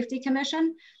Product Safety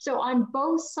Commission. So on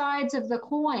both sides of the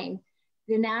coin,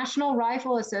 the National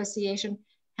Rifle Association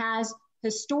has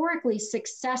historically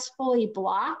successfully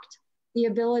blocked the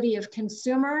ability of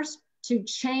consumers to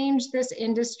change this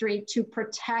industry to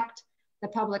protect the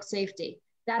public safety.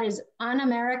 That is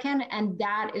un-American, and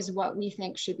that is what we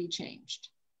think should be changed.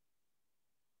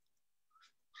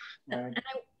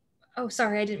 Oh,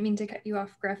 sorry, I didn't mean to cut you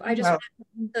off, Griff. I just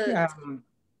wanted to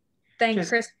thank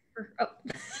Chris for,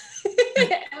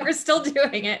 we're still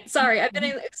doing it. Sorry, I've been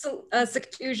in a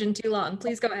seclusion too long.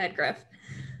 Please go ahead, Griff.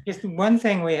 Just one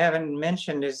thing we haven't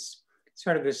mentioned is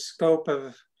sort of the scope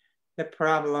of the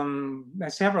problem,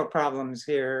 several problems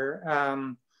here.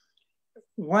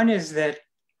 One is that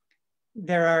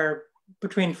there are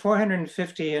between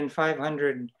 450 and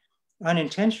 500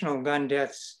 unintentional gun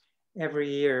deaths every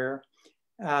year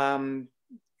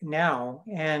now.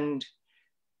 And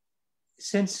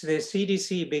since the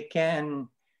CDC began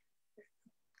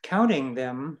counting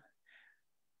them,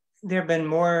 there have been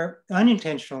more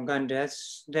unintentional gun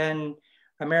deaths than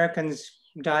Americans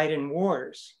died in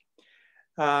wars.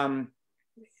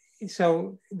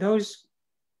 So those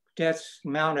deaths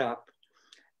mount up,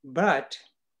 but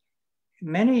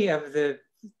many of the,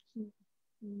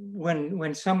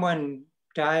 when someone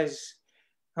dies,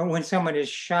 or when someone is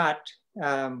shot,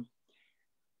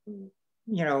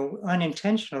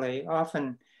 unintentionally,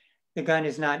 often the gun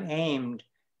is not aimed.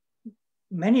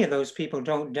 Many of those people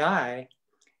don't die.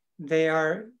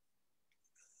 They're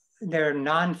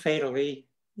non-fatally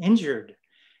injured,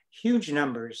 huge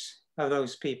numbers of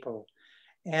those people.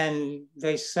 And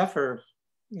they suffer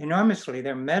enormously.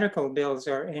 Their medical bills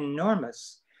are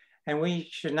enormous, and we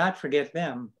should not forget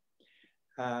them.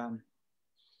 I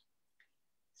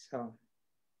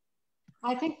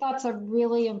think that's a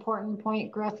really important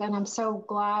point, Griff, and I'm so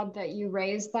glad that you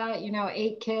raised that.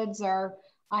 8 kids are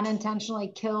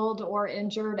unintentionally killed or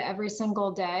injured every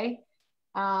single day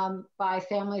by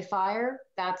family fire.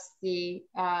 That's the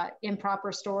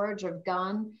improper storage of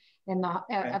gun of a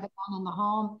gun in the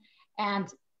home. And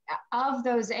of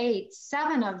those 8,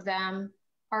 7 of them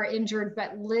are injured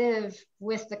but live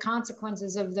with the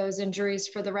consequences of those injuries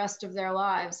for the rest of their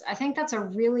lives. I think that's a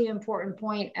really important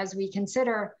point as we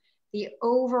consider the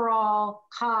overall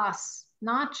costs,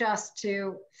 not just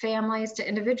to families, to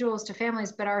individuals, to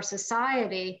families, but our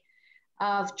society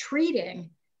of treating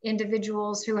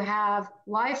individuals who have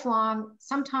lifelong,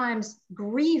 sometimes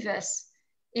grievous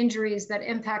injuries that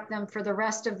impact them for the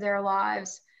rest of their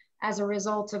lives as a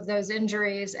result of those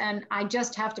injuries. And I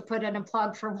just have to put in a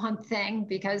plug for one thing,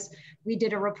 because we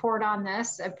did a report on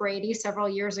this at Brady several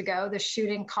years ago, the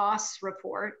shooting costs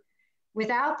report.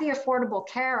 Without the Affordable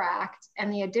Care Act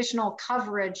and the additional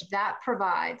coverage that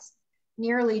provides,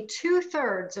 nearly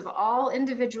 2/3 of all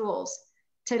individuals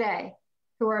today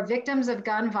who are victims of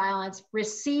gun violence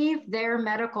receive their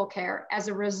medical care as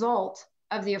a result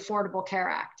of the Affordable Care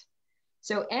Act.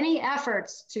 So any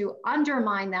efforts to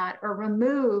undermine that or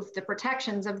remove the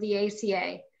protections of the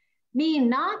ACA mean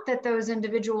not that those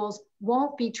individuals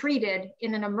won't be treated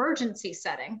in an emergency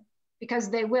setting, because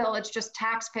they will. It's just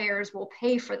taxpayers will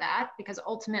pay for that, because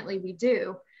ultimately we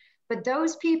do. But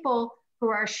those people who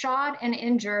are shot and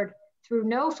injured through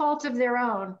no fault of their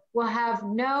own will have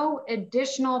no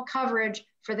additional coverage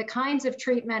for the kinds of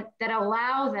treatment that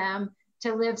allow them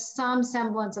to live some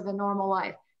semblance of a normal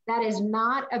life. That is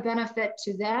not a benefit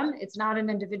to them. It's not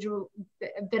an individual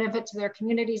benefit to their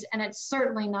communities, and it's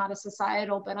certainly not a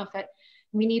societal benefit.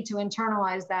 We need to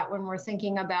internalize that when we're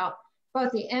thinking about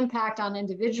both the impact on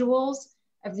individuals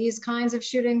of these kinds of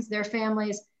shootings, their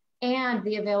families, and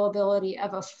the availability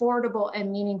of affordable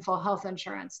and meaningful health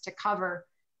insurance to cover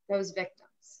those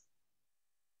victims.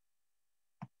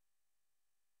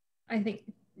 I think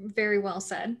very well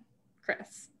said,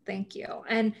 Chris. Thank you.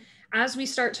 And as we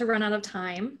start to run out of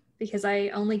time, because I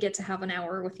only get to have an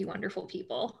hour with you wonderful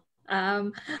people,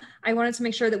 I wanted to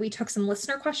make sure that we took some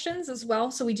listener questions as well.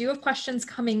 So we do have questions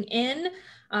coming in.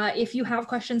 If you have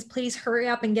questions, please hurry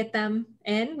up and get them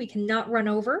in. We cannot run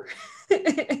over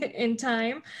in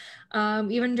time.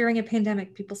 Even during a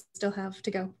pandemic, people still have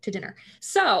to go to dinner.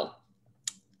 So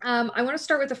I want to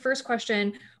start with the first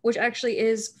question, which actually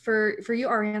is for you,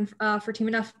 Ariane, for Team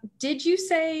Enough. Did you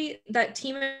say that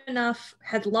Team Enough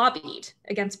had lobbied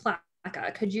against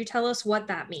PLCAA? Could you tell us what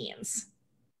that means?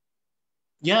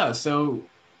 Yeah, so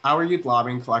our youth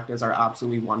lobbying collectives are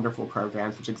absolutely wonderful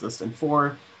programs which exist in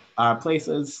 4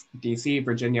 places: DC,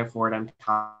 Virginia, Florida, and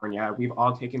California. We've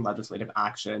all taken legislative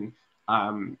action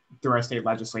through our state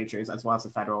legislatures as well as the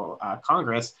federal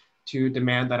Congress to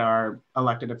demand that our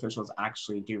elected officials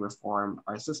actually do reform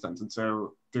our systems. And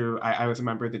so I was a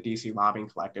member of the DC lobbying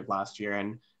collective last year,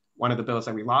 and one of the bills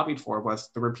that we lobbied for was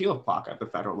the repeal of PLCAA at the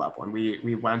federal level. And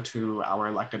we went to our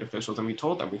elected officials and we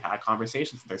told them, we had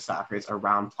conversations with their staffers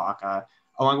around PLCAA,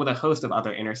 along with a host of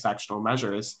other intersectional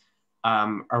measures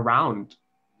around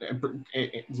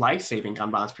life-saving gun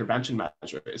violence prevention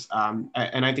measures.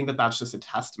 And I think that that's just a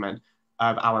testament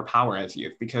of our power as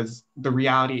youth, because the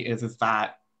reality is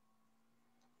that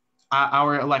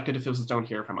our elected officials don't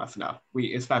hear from us enough.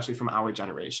 Especially from our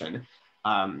generation.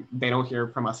 They don't hear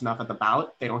from us enough at the ballot.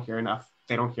 They don't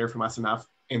hear from us enough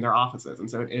in their offices. And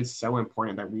so it is so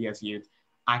important that we as youth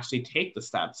actually take the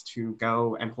steps to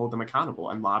go and hold them accountable.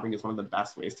 And lobbying is one of the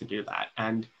best ways to do that.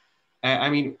 And I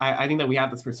mean, I think that we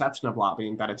have this perception of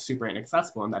lobbying that it's super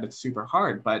inaccessible and that it's super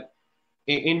hard. But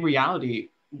in reality,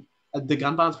 the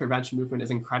gun violence prevention movement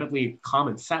is incredibly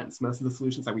common sense. Most of the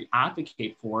solutions that we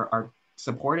advocate for are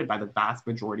supported by the vast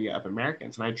majority of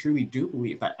Americans. And I truly do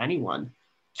believe that anyone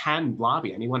can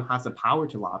lobby. Anyone has the power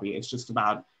to lobby. It's just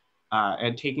about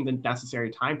taking the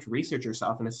necessary time to research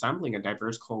yourself and assembling a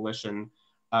diverse coalition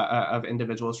of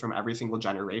individuals from every single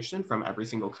generation, from every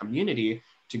single community,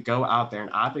 to go out there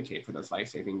and advocate for those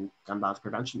life-saving gun violence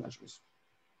prevention measures.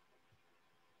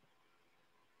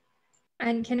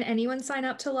 And can anyone sign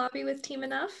up to lobby with Team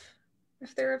Enough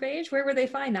if they're of age? Where would they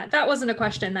find that? That wasn't a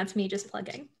question. That's me just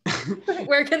plugging.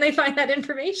 Where can they find that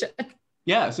information?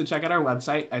 Yeah, so check out our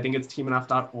website. I think it's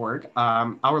teamenough.org.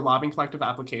 Our lobbying collective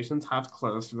applications have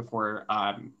closed for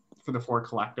the 4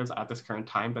 collectives at this current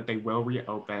time, but they will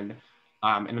reopen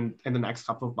in the next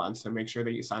couple of months. So make sure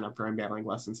that you sign up for a mailing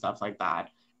list and stuff like that.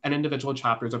 And individual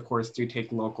chapters, of course, do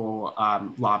take local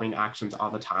lobbying actions all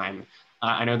the time.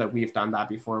 I know that we've done that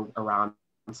before around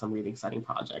some really exciting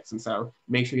projects. And so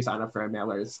make sure you sign up for our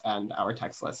mailers and our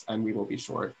text lists, and we will be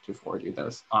sure to forward you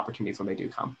those opportunities when they do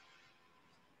come.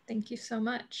 Thank you so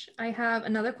much. I have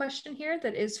another question here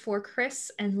that is for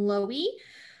Chris and Loie.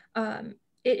 It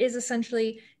is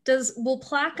essentially, will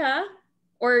PLCAA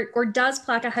or does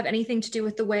PLCAA have anything to do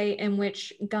with the way in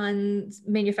which gun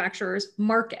manufacturers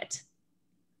market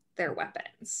their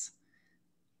weapons?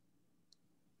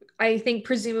 I think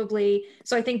presumably,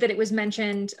 so I think that it was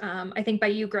mentioned, I think by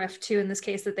you, Griff, too, in this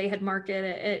case, that they had marketed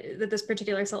it, that this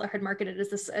particular seller had marketed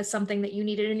as something that you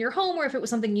needed in your home, or if it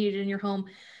was something you needed in your home,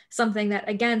 something that,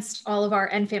 against all of our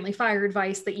end family fire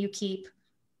advice, that you keep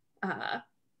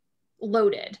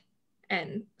loaded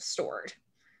and stored.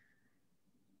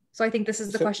 So I think this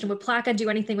is the question, would PLCAA do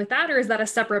anything with that, or is that a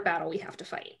separate battle we have to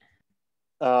fight?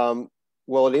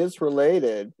 Well, it is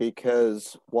related,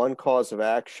 because one cause of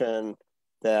action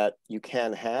that you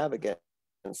can have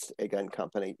against a gun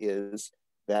company is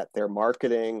that their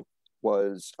marketing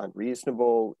was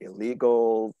unreasonable,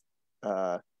 illegal,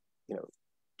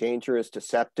 dangerous,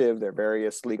 deceptive. There are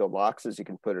various legal boxes you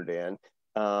can put it in.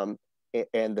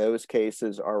 And those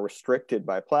cases are restricted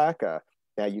by PLCAA.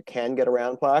 Now, you can get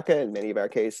around PLCAA. In many of our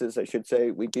cases, I should say,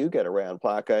 we do get around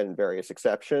PLCAA in various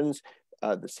exceptions.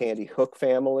 The Sandy Hook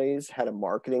families had a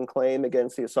marketing claim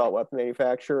against the assault weapon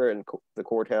manufacturer, and the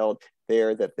court held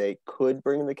there that they could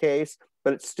bring the case,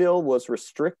 but it still was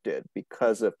restricted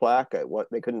because of PLCAA.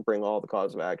 They couldn't bring all the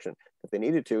cause of action if they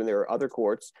needed to, and there are other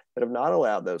courts that have not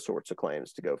allowed those sorts of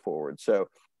claims to go forward. So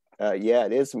yeah,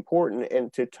 it is important.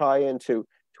 And to tie into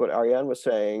what Ariane was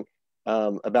saying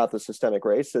about the systemic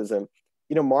racism,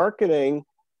 marketing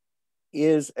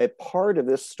is a part of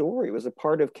this story. It was a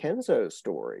part of Kenzo's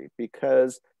story,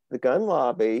 because the gun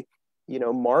lobby,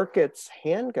 markets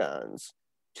handguns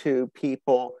to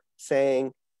people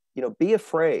saying, be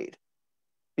afraid.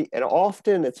 And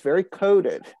often it's very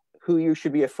coded who you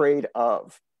should be afraid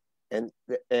of. And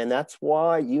that's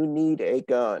why you need a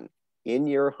gun in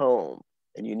your home,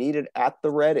 and you need it at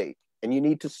the ready, and you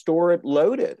need to store it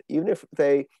loaded. Even if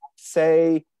they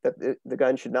say that the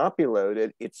gun should not be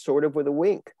loaded, it's sort of with a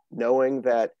wink, knowing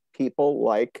that people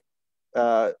like,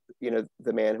 the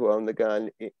man who owned the gun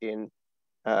in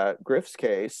Griff's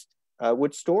case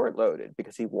would store it loaded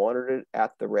because he wanted it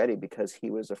at the ready, because he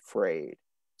was afraid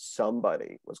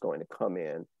somebody was going to come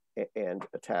in and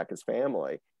attack his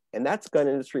family. And that's gun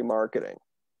industry marketing.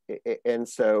 And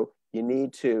so you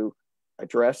need to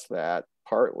address that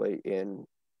partly in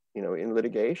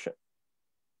litigation.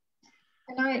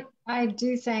 And I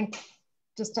do think,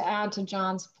 just to add to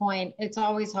John's point, it's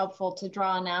always helpful to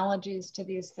draw analogies to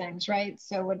these things, right?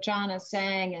 So what John is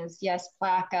saying is, yes,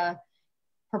 PLCAA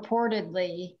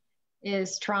purportedly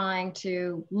is trying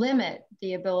to limit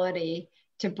the ability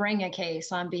to bring a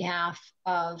case on behalf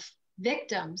of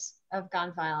victims of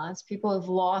gun violence, people who've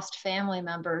lost family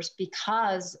members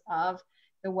because of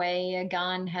the way a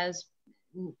gun has,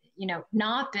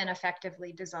 not been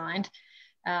effectively designed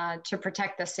to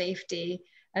protect the safety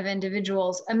of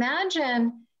individuals.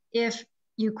 Imagine if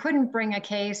you couldn't bring a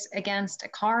case against a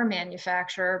car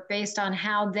manufacturer based on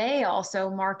how they also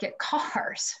market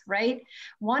cars, right?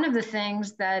 One of the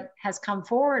things that has come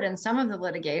forward in some of the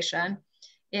litigation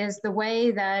is the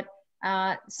way that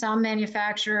some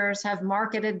manufacturers have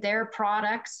marketed their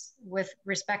products with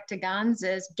respect to guns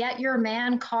is, get your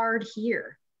man card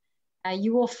here.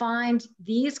 You will find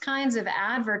these kinds of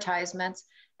advertisements.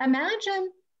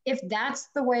 Imagine if that's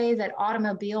the way that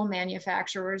automobile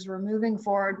manufacturers were moving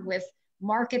forward with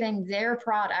marketing their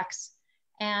products,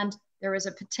 and there was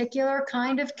a particular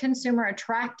kind of consumer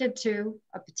attracted to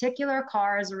a particular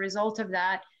car as a result of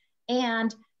that,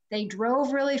 and they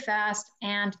drove really fast,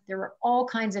 and there were all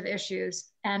kinds of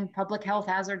issues and public health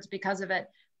hazards because of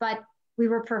it, but we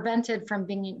were prevented from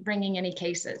bringing any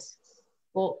cases.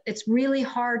 Well, it's really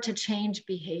hard to change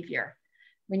behavior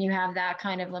when you have that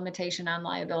kind of limitation on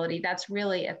liability. That's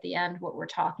really at the end what we're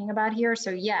talking about here. So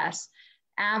yes,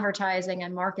 advertising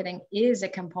and marketing is a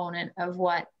component of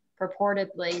what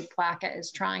purportedly PLCAA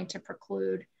is trying to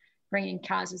preclude bringing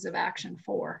causes of action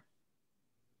for.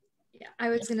 Yeah, I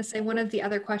was going to say, one of the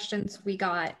other questions we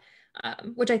got,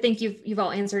 which I think you've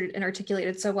all answered and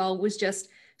articulated so well, was just,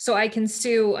 so I can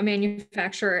sue a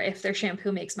manufacturer if their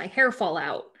shampoo makes my hair fall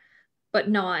out, but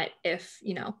not if,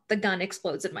 the gun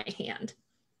explodes in my hand.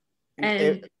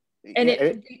 And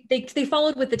they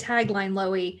followed with the tagline,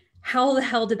 Loie, how the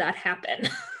hell did that happen?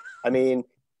 I mean,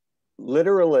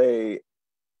 literally,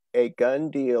 a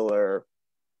gun dealer,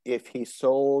 if he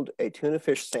sold a tuna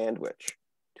fish sandwich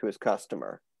to his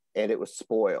customer and it was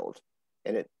spoiled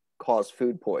and it caused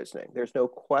food poisoning, there's no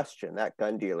question that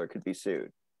gun dealer could be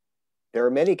sued. There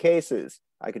are many cases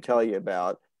I could tell you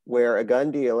about where a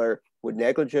gun dealer would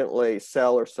negligently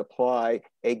sell or supply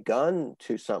a gun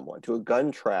to someone, to a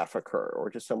gun trafficker, or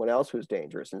to someone else who's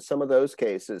dangerous. In some of those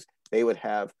cases, they would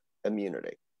have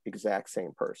immunity, exact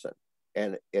same person.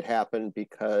 And it happened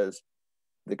because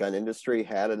the gun industry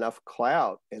had enough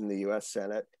clout in the US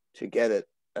Senate to get it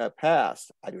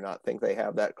passed. I do not think they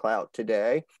have that clout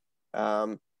today.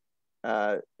 And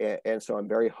so I'm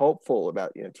very hopeful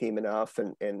about Team Enough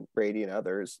and Brady and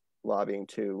others lobbying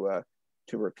to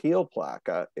repeal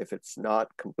PLCAA if it's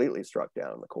not completely struck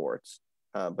down in the courts.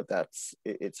 But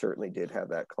it certainly did have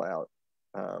that clout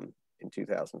in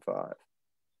 2005.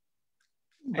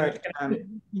 But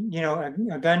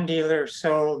a gun dealer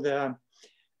sold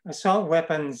assault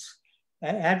weapons,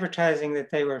 advertising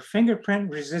that they were fingerprint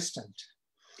resistant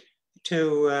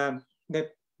to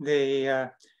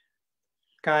the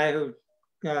guy who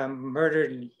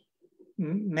murdered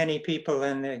many people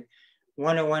in the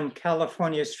 101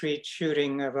 California Street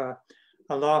shooting of a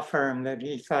law firm that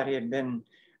he thought he had been,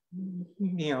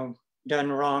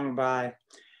 done wrong by,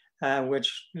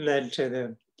 which led to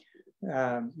the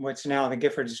what's now the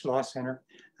Giffords Law Center.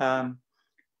 I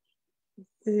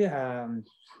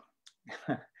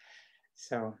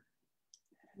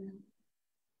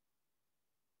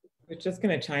I was just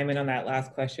going to chime in on that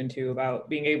last question too about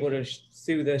being able to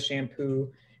sue the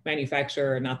shampoo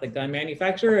manufacturer, not the gun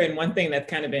manufacturer. And one thing that's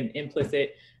kind of been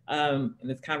implicit in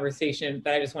this conversation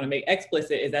that I just want to make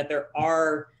explicit is that there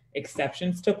are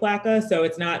exceptions to PLCAA. So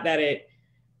it's not that it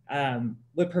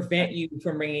would prevent you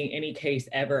from bringing any case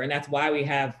ever. And that's why we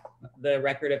have the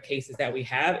record of cases that we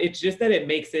have. It's just that it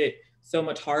makes it so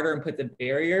much harder and puts a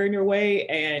barrier in your way.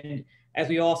 And as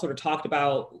we all sort of talked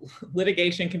about,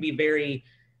 litigation can be very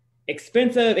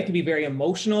expensive, it can be very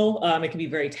emotional, it can be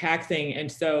very taxing. And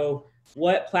so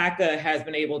what PLCAA has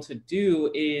been able to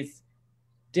do is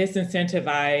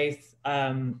disincentivize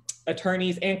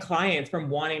attorneys and clients from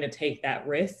wanting to take that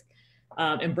risk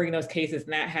and bring those cases.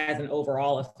 And that has an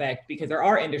overall effect because there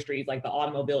are industries like the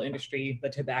automobile industry, the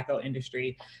tobacco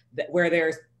industry, where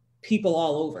there's people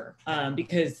all over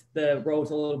because the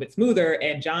road's a little bit smoother.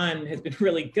 And John has been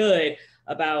really good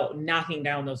about knocking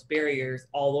down those barriers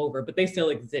all over, but they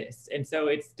still exist. And so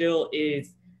it still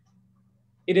is,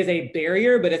 it is a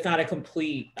barrier, but it's not a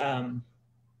complete, bar.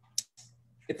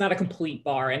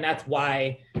 And that's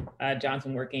why John's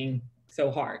been working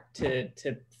so hard to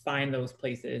find those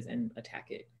places and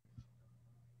attack it.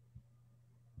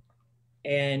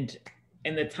 And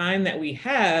in the time that we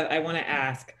have, I want to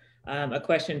ask a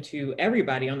question to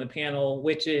everybody on the panel,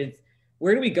 which is,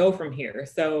 where do we go from here?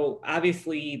 So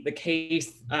obviously the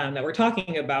case that we're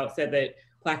talking about said that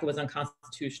PLCAA was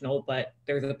unconstitutional, but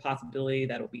there's a possibility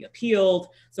that it'll be appealed.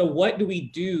 So what do we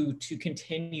do to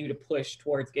continue to push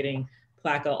towards getting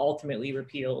PLCAA ultimately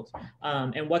repealed?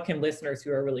 And what can listeners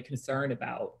who are really concerned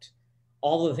about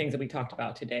all of the things that we talked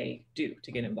about today do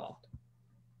to get involved?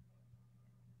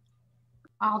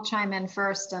 I'll chime in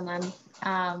first, and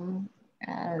then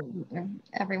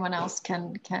everyone else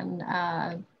can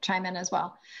chime in as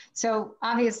well. So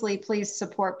obviously, please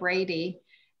support Brady.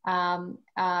 John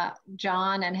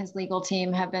and his legal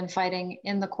team have been fighting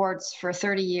in the courts for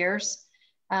 30 years.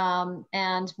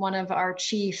 And one of our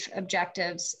chief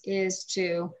objectives is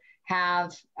to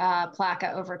have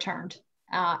PLCAA overturned.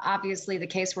 Obviously, the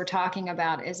case we're talking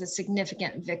about is a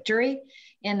significant victory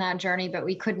in that journey, but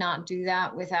we could not do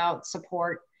that without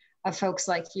support of folks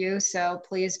like you. So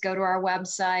please go to our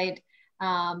website,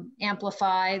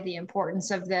 amplify the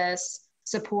importance of this,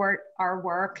 support our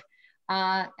work,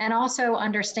 and also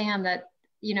understand that,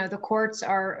 you know, the courts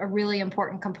are a really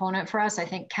important component for us. I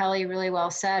think Kelly really well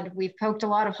said, we've poked a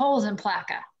lot of holes in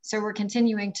PLCAA, so we're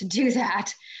continuing to do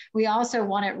that. We also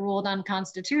want it ruled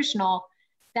unconstitutional.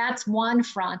 That's one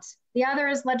front. The other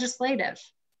is legislative.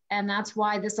 And that's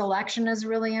why this election is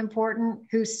really important.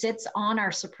 Who sits on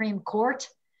our Supreme Court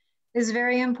is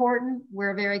very important.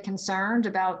 We're very concerned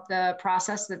about the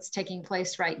process that's taking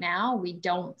place right now. We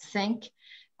don't think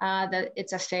that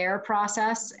it's a fair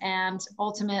process. And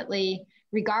ultimately,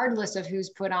 regardless of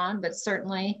who's put on, but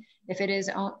certainly if it is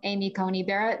Amy Coney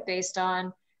Barrett, based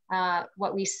on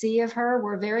what we see of her,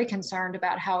 we're very concerned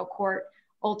about how a court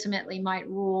ultimately might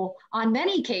rule on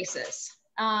many cases.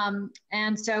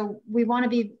 And so we want to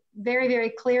be very,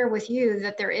 very clear with you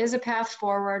that there is a path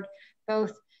forward,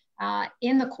 both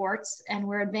in the courts, and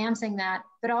we're advancing that,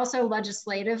 but also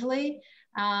legislatively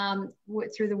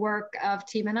through the work of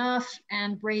Team Enough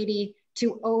and Brady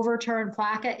to overturn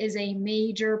PLCAA is a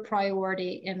major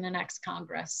priority in the next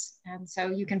Congress. And so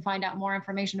you can find out more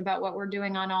information about what we're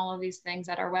doing on all of these things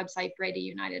at our website,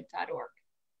 bradyunited.org.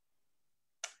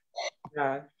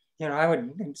 You know, I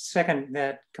would second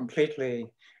that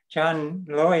completely. John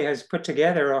Loy has put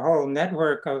together a whole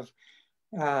network of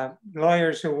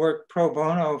lawyers who work pro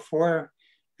bono for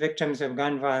victims of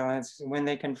gun violence when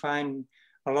they can find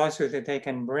a lawsuit that they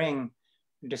can bring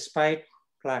despite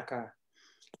PLCAA.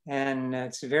 And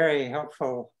it's very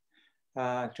helpful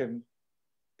to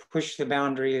push the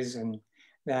boundaries. And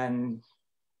then,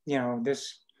 you know,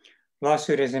 this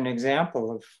lawsuit is an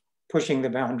example of pushing the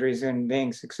boundaries and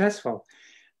being successful.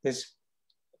 This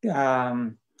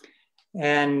and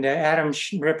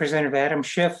Representative Adam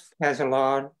Schiff has a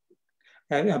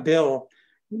bill,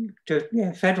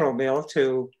 a federal bill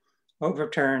to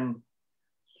overturn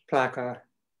PLCAA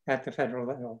at the federal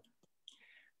level.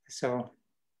 So,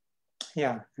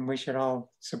 yeah, and we should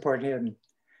all support him.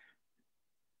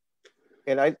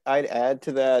 And I'd add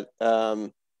to that,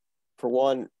 for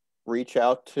one, reach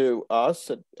out to us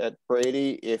at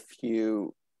Brady if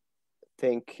you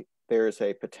think there's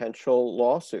a potential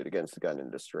lawsuit against the gun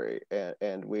industry,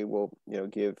 and we will, you know,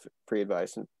 give free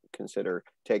advice and consider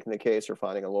taking the case or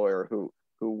finding a lawyer who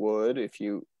would,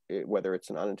 whether it's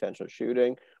an unintentional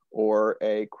shooting or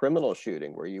a criminal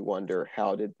shooting where you wonder,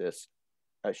 how did this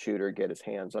shooter get his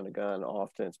hands on a gun?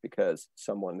 Often it's because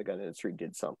someone in the gun industry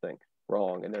did something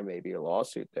wrong, and there may be a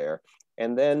lawsuit there.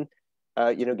 And then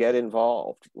get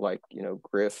involved, like,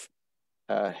 Griff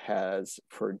has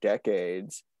for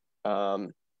decades,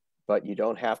 but you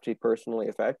don't have to be personally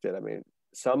affected. I mean,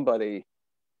 somebody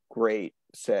great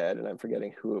said, and I'm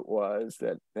forgetting who it was,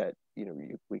 that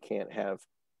we can't have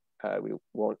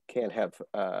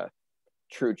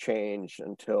true change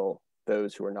until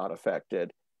those who are not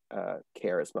affected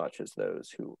care as much as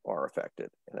those who are affected.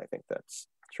 And I think that's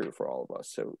true for all of us.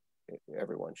 So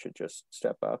everyone should just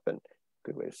step up, and a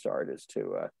good way to start is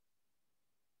to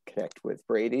connect with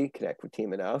Brady, connect with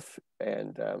Team Enough,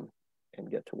 and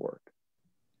get to work.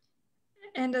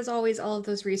 And as always, all of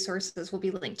those resources will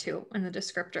be linked to in the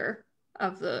descriptor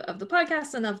of the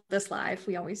podcast and of this live.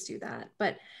 We always do that.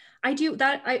 But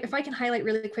if I can highlight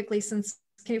really quickly, since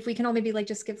if we can all maybe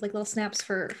just give little snaps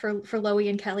for Loie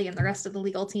and Kelly and the rest of the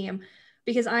legal team,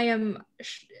 because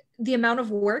the amount of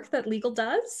work that legal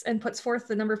does and puts forth,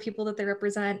 the number of people that they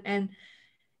represent, and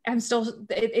I'm still,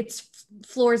 it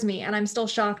floors me, and I'm still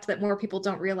shocked that more people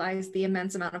don't realize the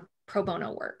immense amount of pro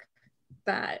bono work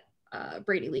that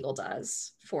Brady Legal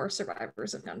does for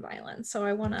survivors of gun violence. So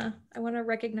I want to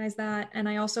recognize that, and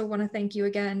I also want to thank you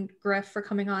again, Griff, for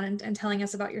coming on and telling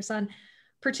us about your son,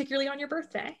 particularly on your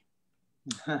birthday.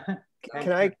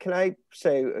 Can I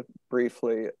say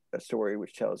briefly a story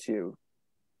which tells you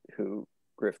who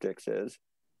Griff Dix is?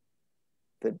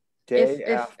 The day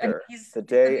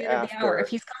after if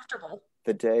he's comfortable,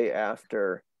 the day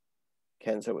after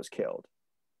Kenzo was killed,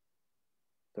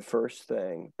 the first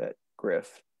thing that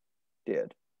Griff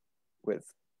did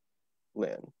with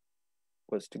Lynn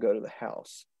was to go to the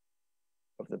house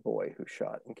of the boy who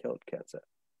shot and killed Kenzo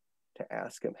to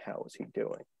ask him how was he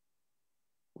doing.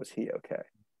 Was he okay?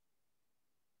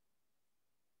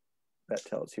 That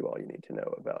tells you all you need to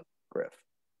know about Griff.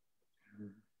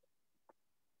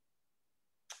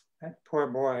 That poor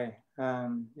boy.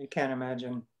 You can't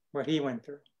imagine what he went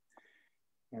through.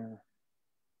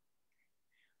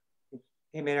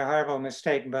 He made a horrible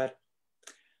mistake, but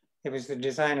it was the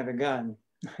design of the gun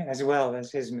as well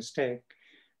as his mistake.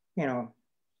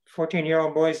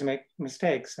 14-year-old boys make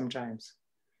mistakes sometimes.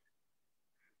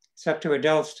 It's up to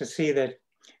adults to see that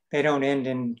they don't end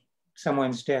in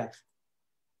someone's death.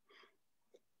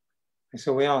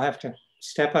 So we all have to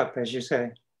step up, as you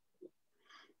say.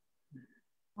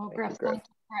 Well, Griff, thank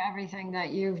you for everything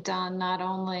that you've done, not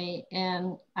only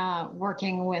in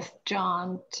working with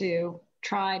John to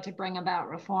try to bring about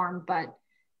reform, but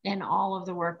in all of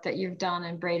the work that you've done,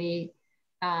 and Brady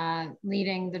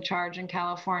leading the charge in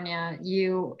California,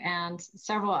 you and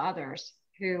several others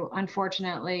who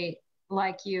unfortunately,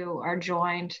 like you, are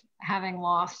joined, having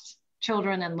lost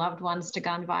children and loved ones to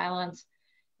gun violence.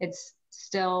 It's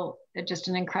still just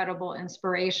an incredible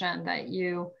inspiration that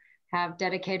you have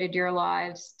dedicated your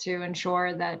lives to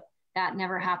ensure that that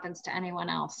never happens to anyone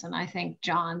else. And I think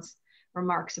John's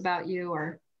remarks about you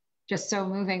are just so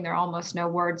moving. There are almost no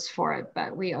words for it,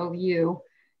 but we owe you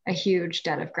a huge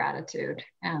debt of gratitude.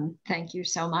 And thank you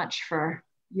so much for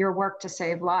your work to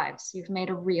save lives. You've made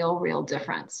a real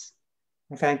difference.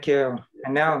 Thank you.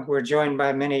 And now we're joined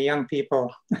by many young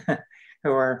people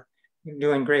who are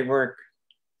doing great work.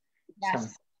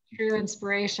 Yes, so. True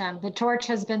inspiration. The torch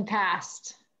has been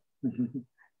passed.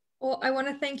 Well, I want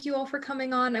to thank you all for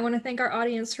coming on. I want to thank our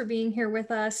audience for being here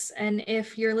with us. And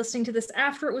if you're listening to this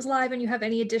after it was live and you have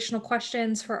any additional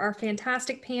questions for our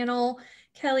fantastic panel,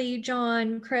 Kelly,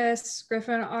 John, Chris,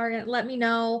 Griffin, Arden, let me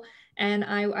know, and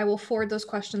I will forward those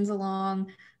questions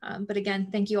along. But again,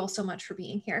 thank you all so much for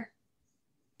being here.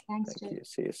 Thanks, Thank you.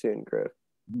 See you soon, Griff.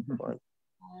 Bye.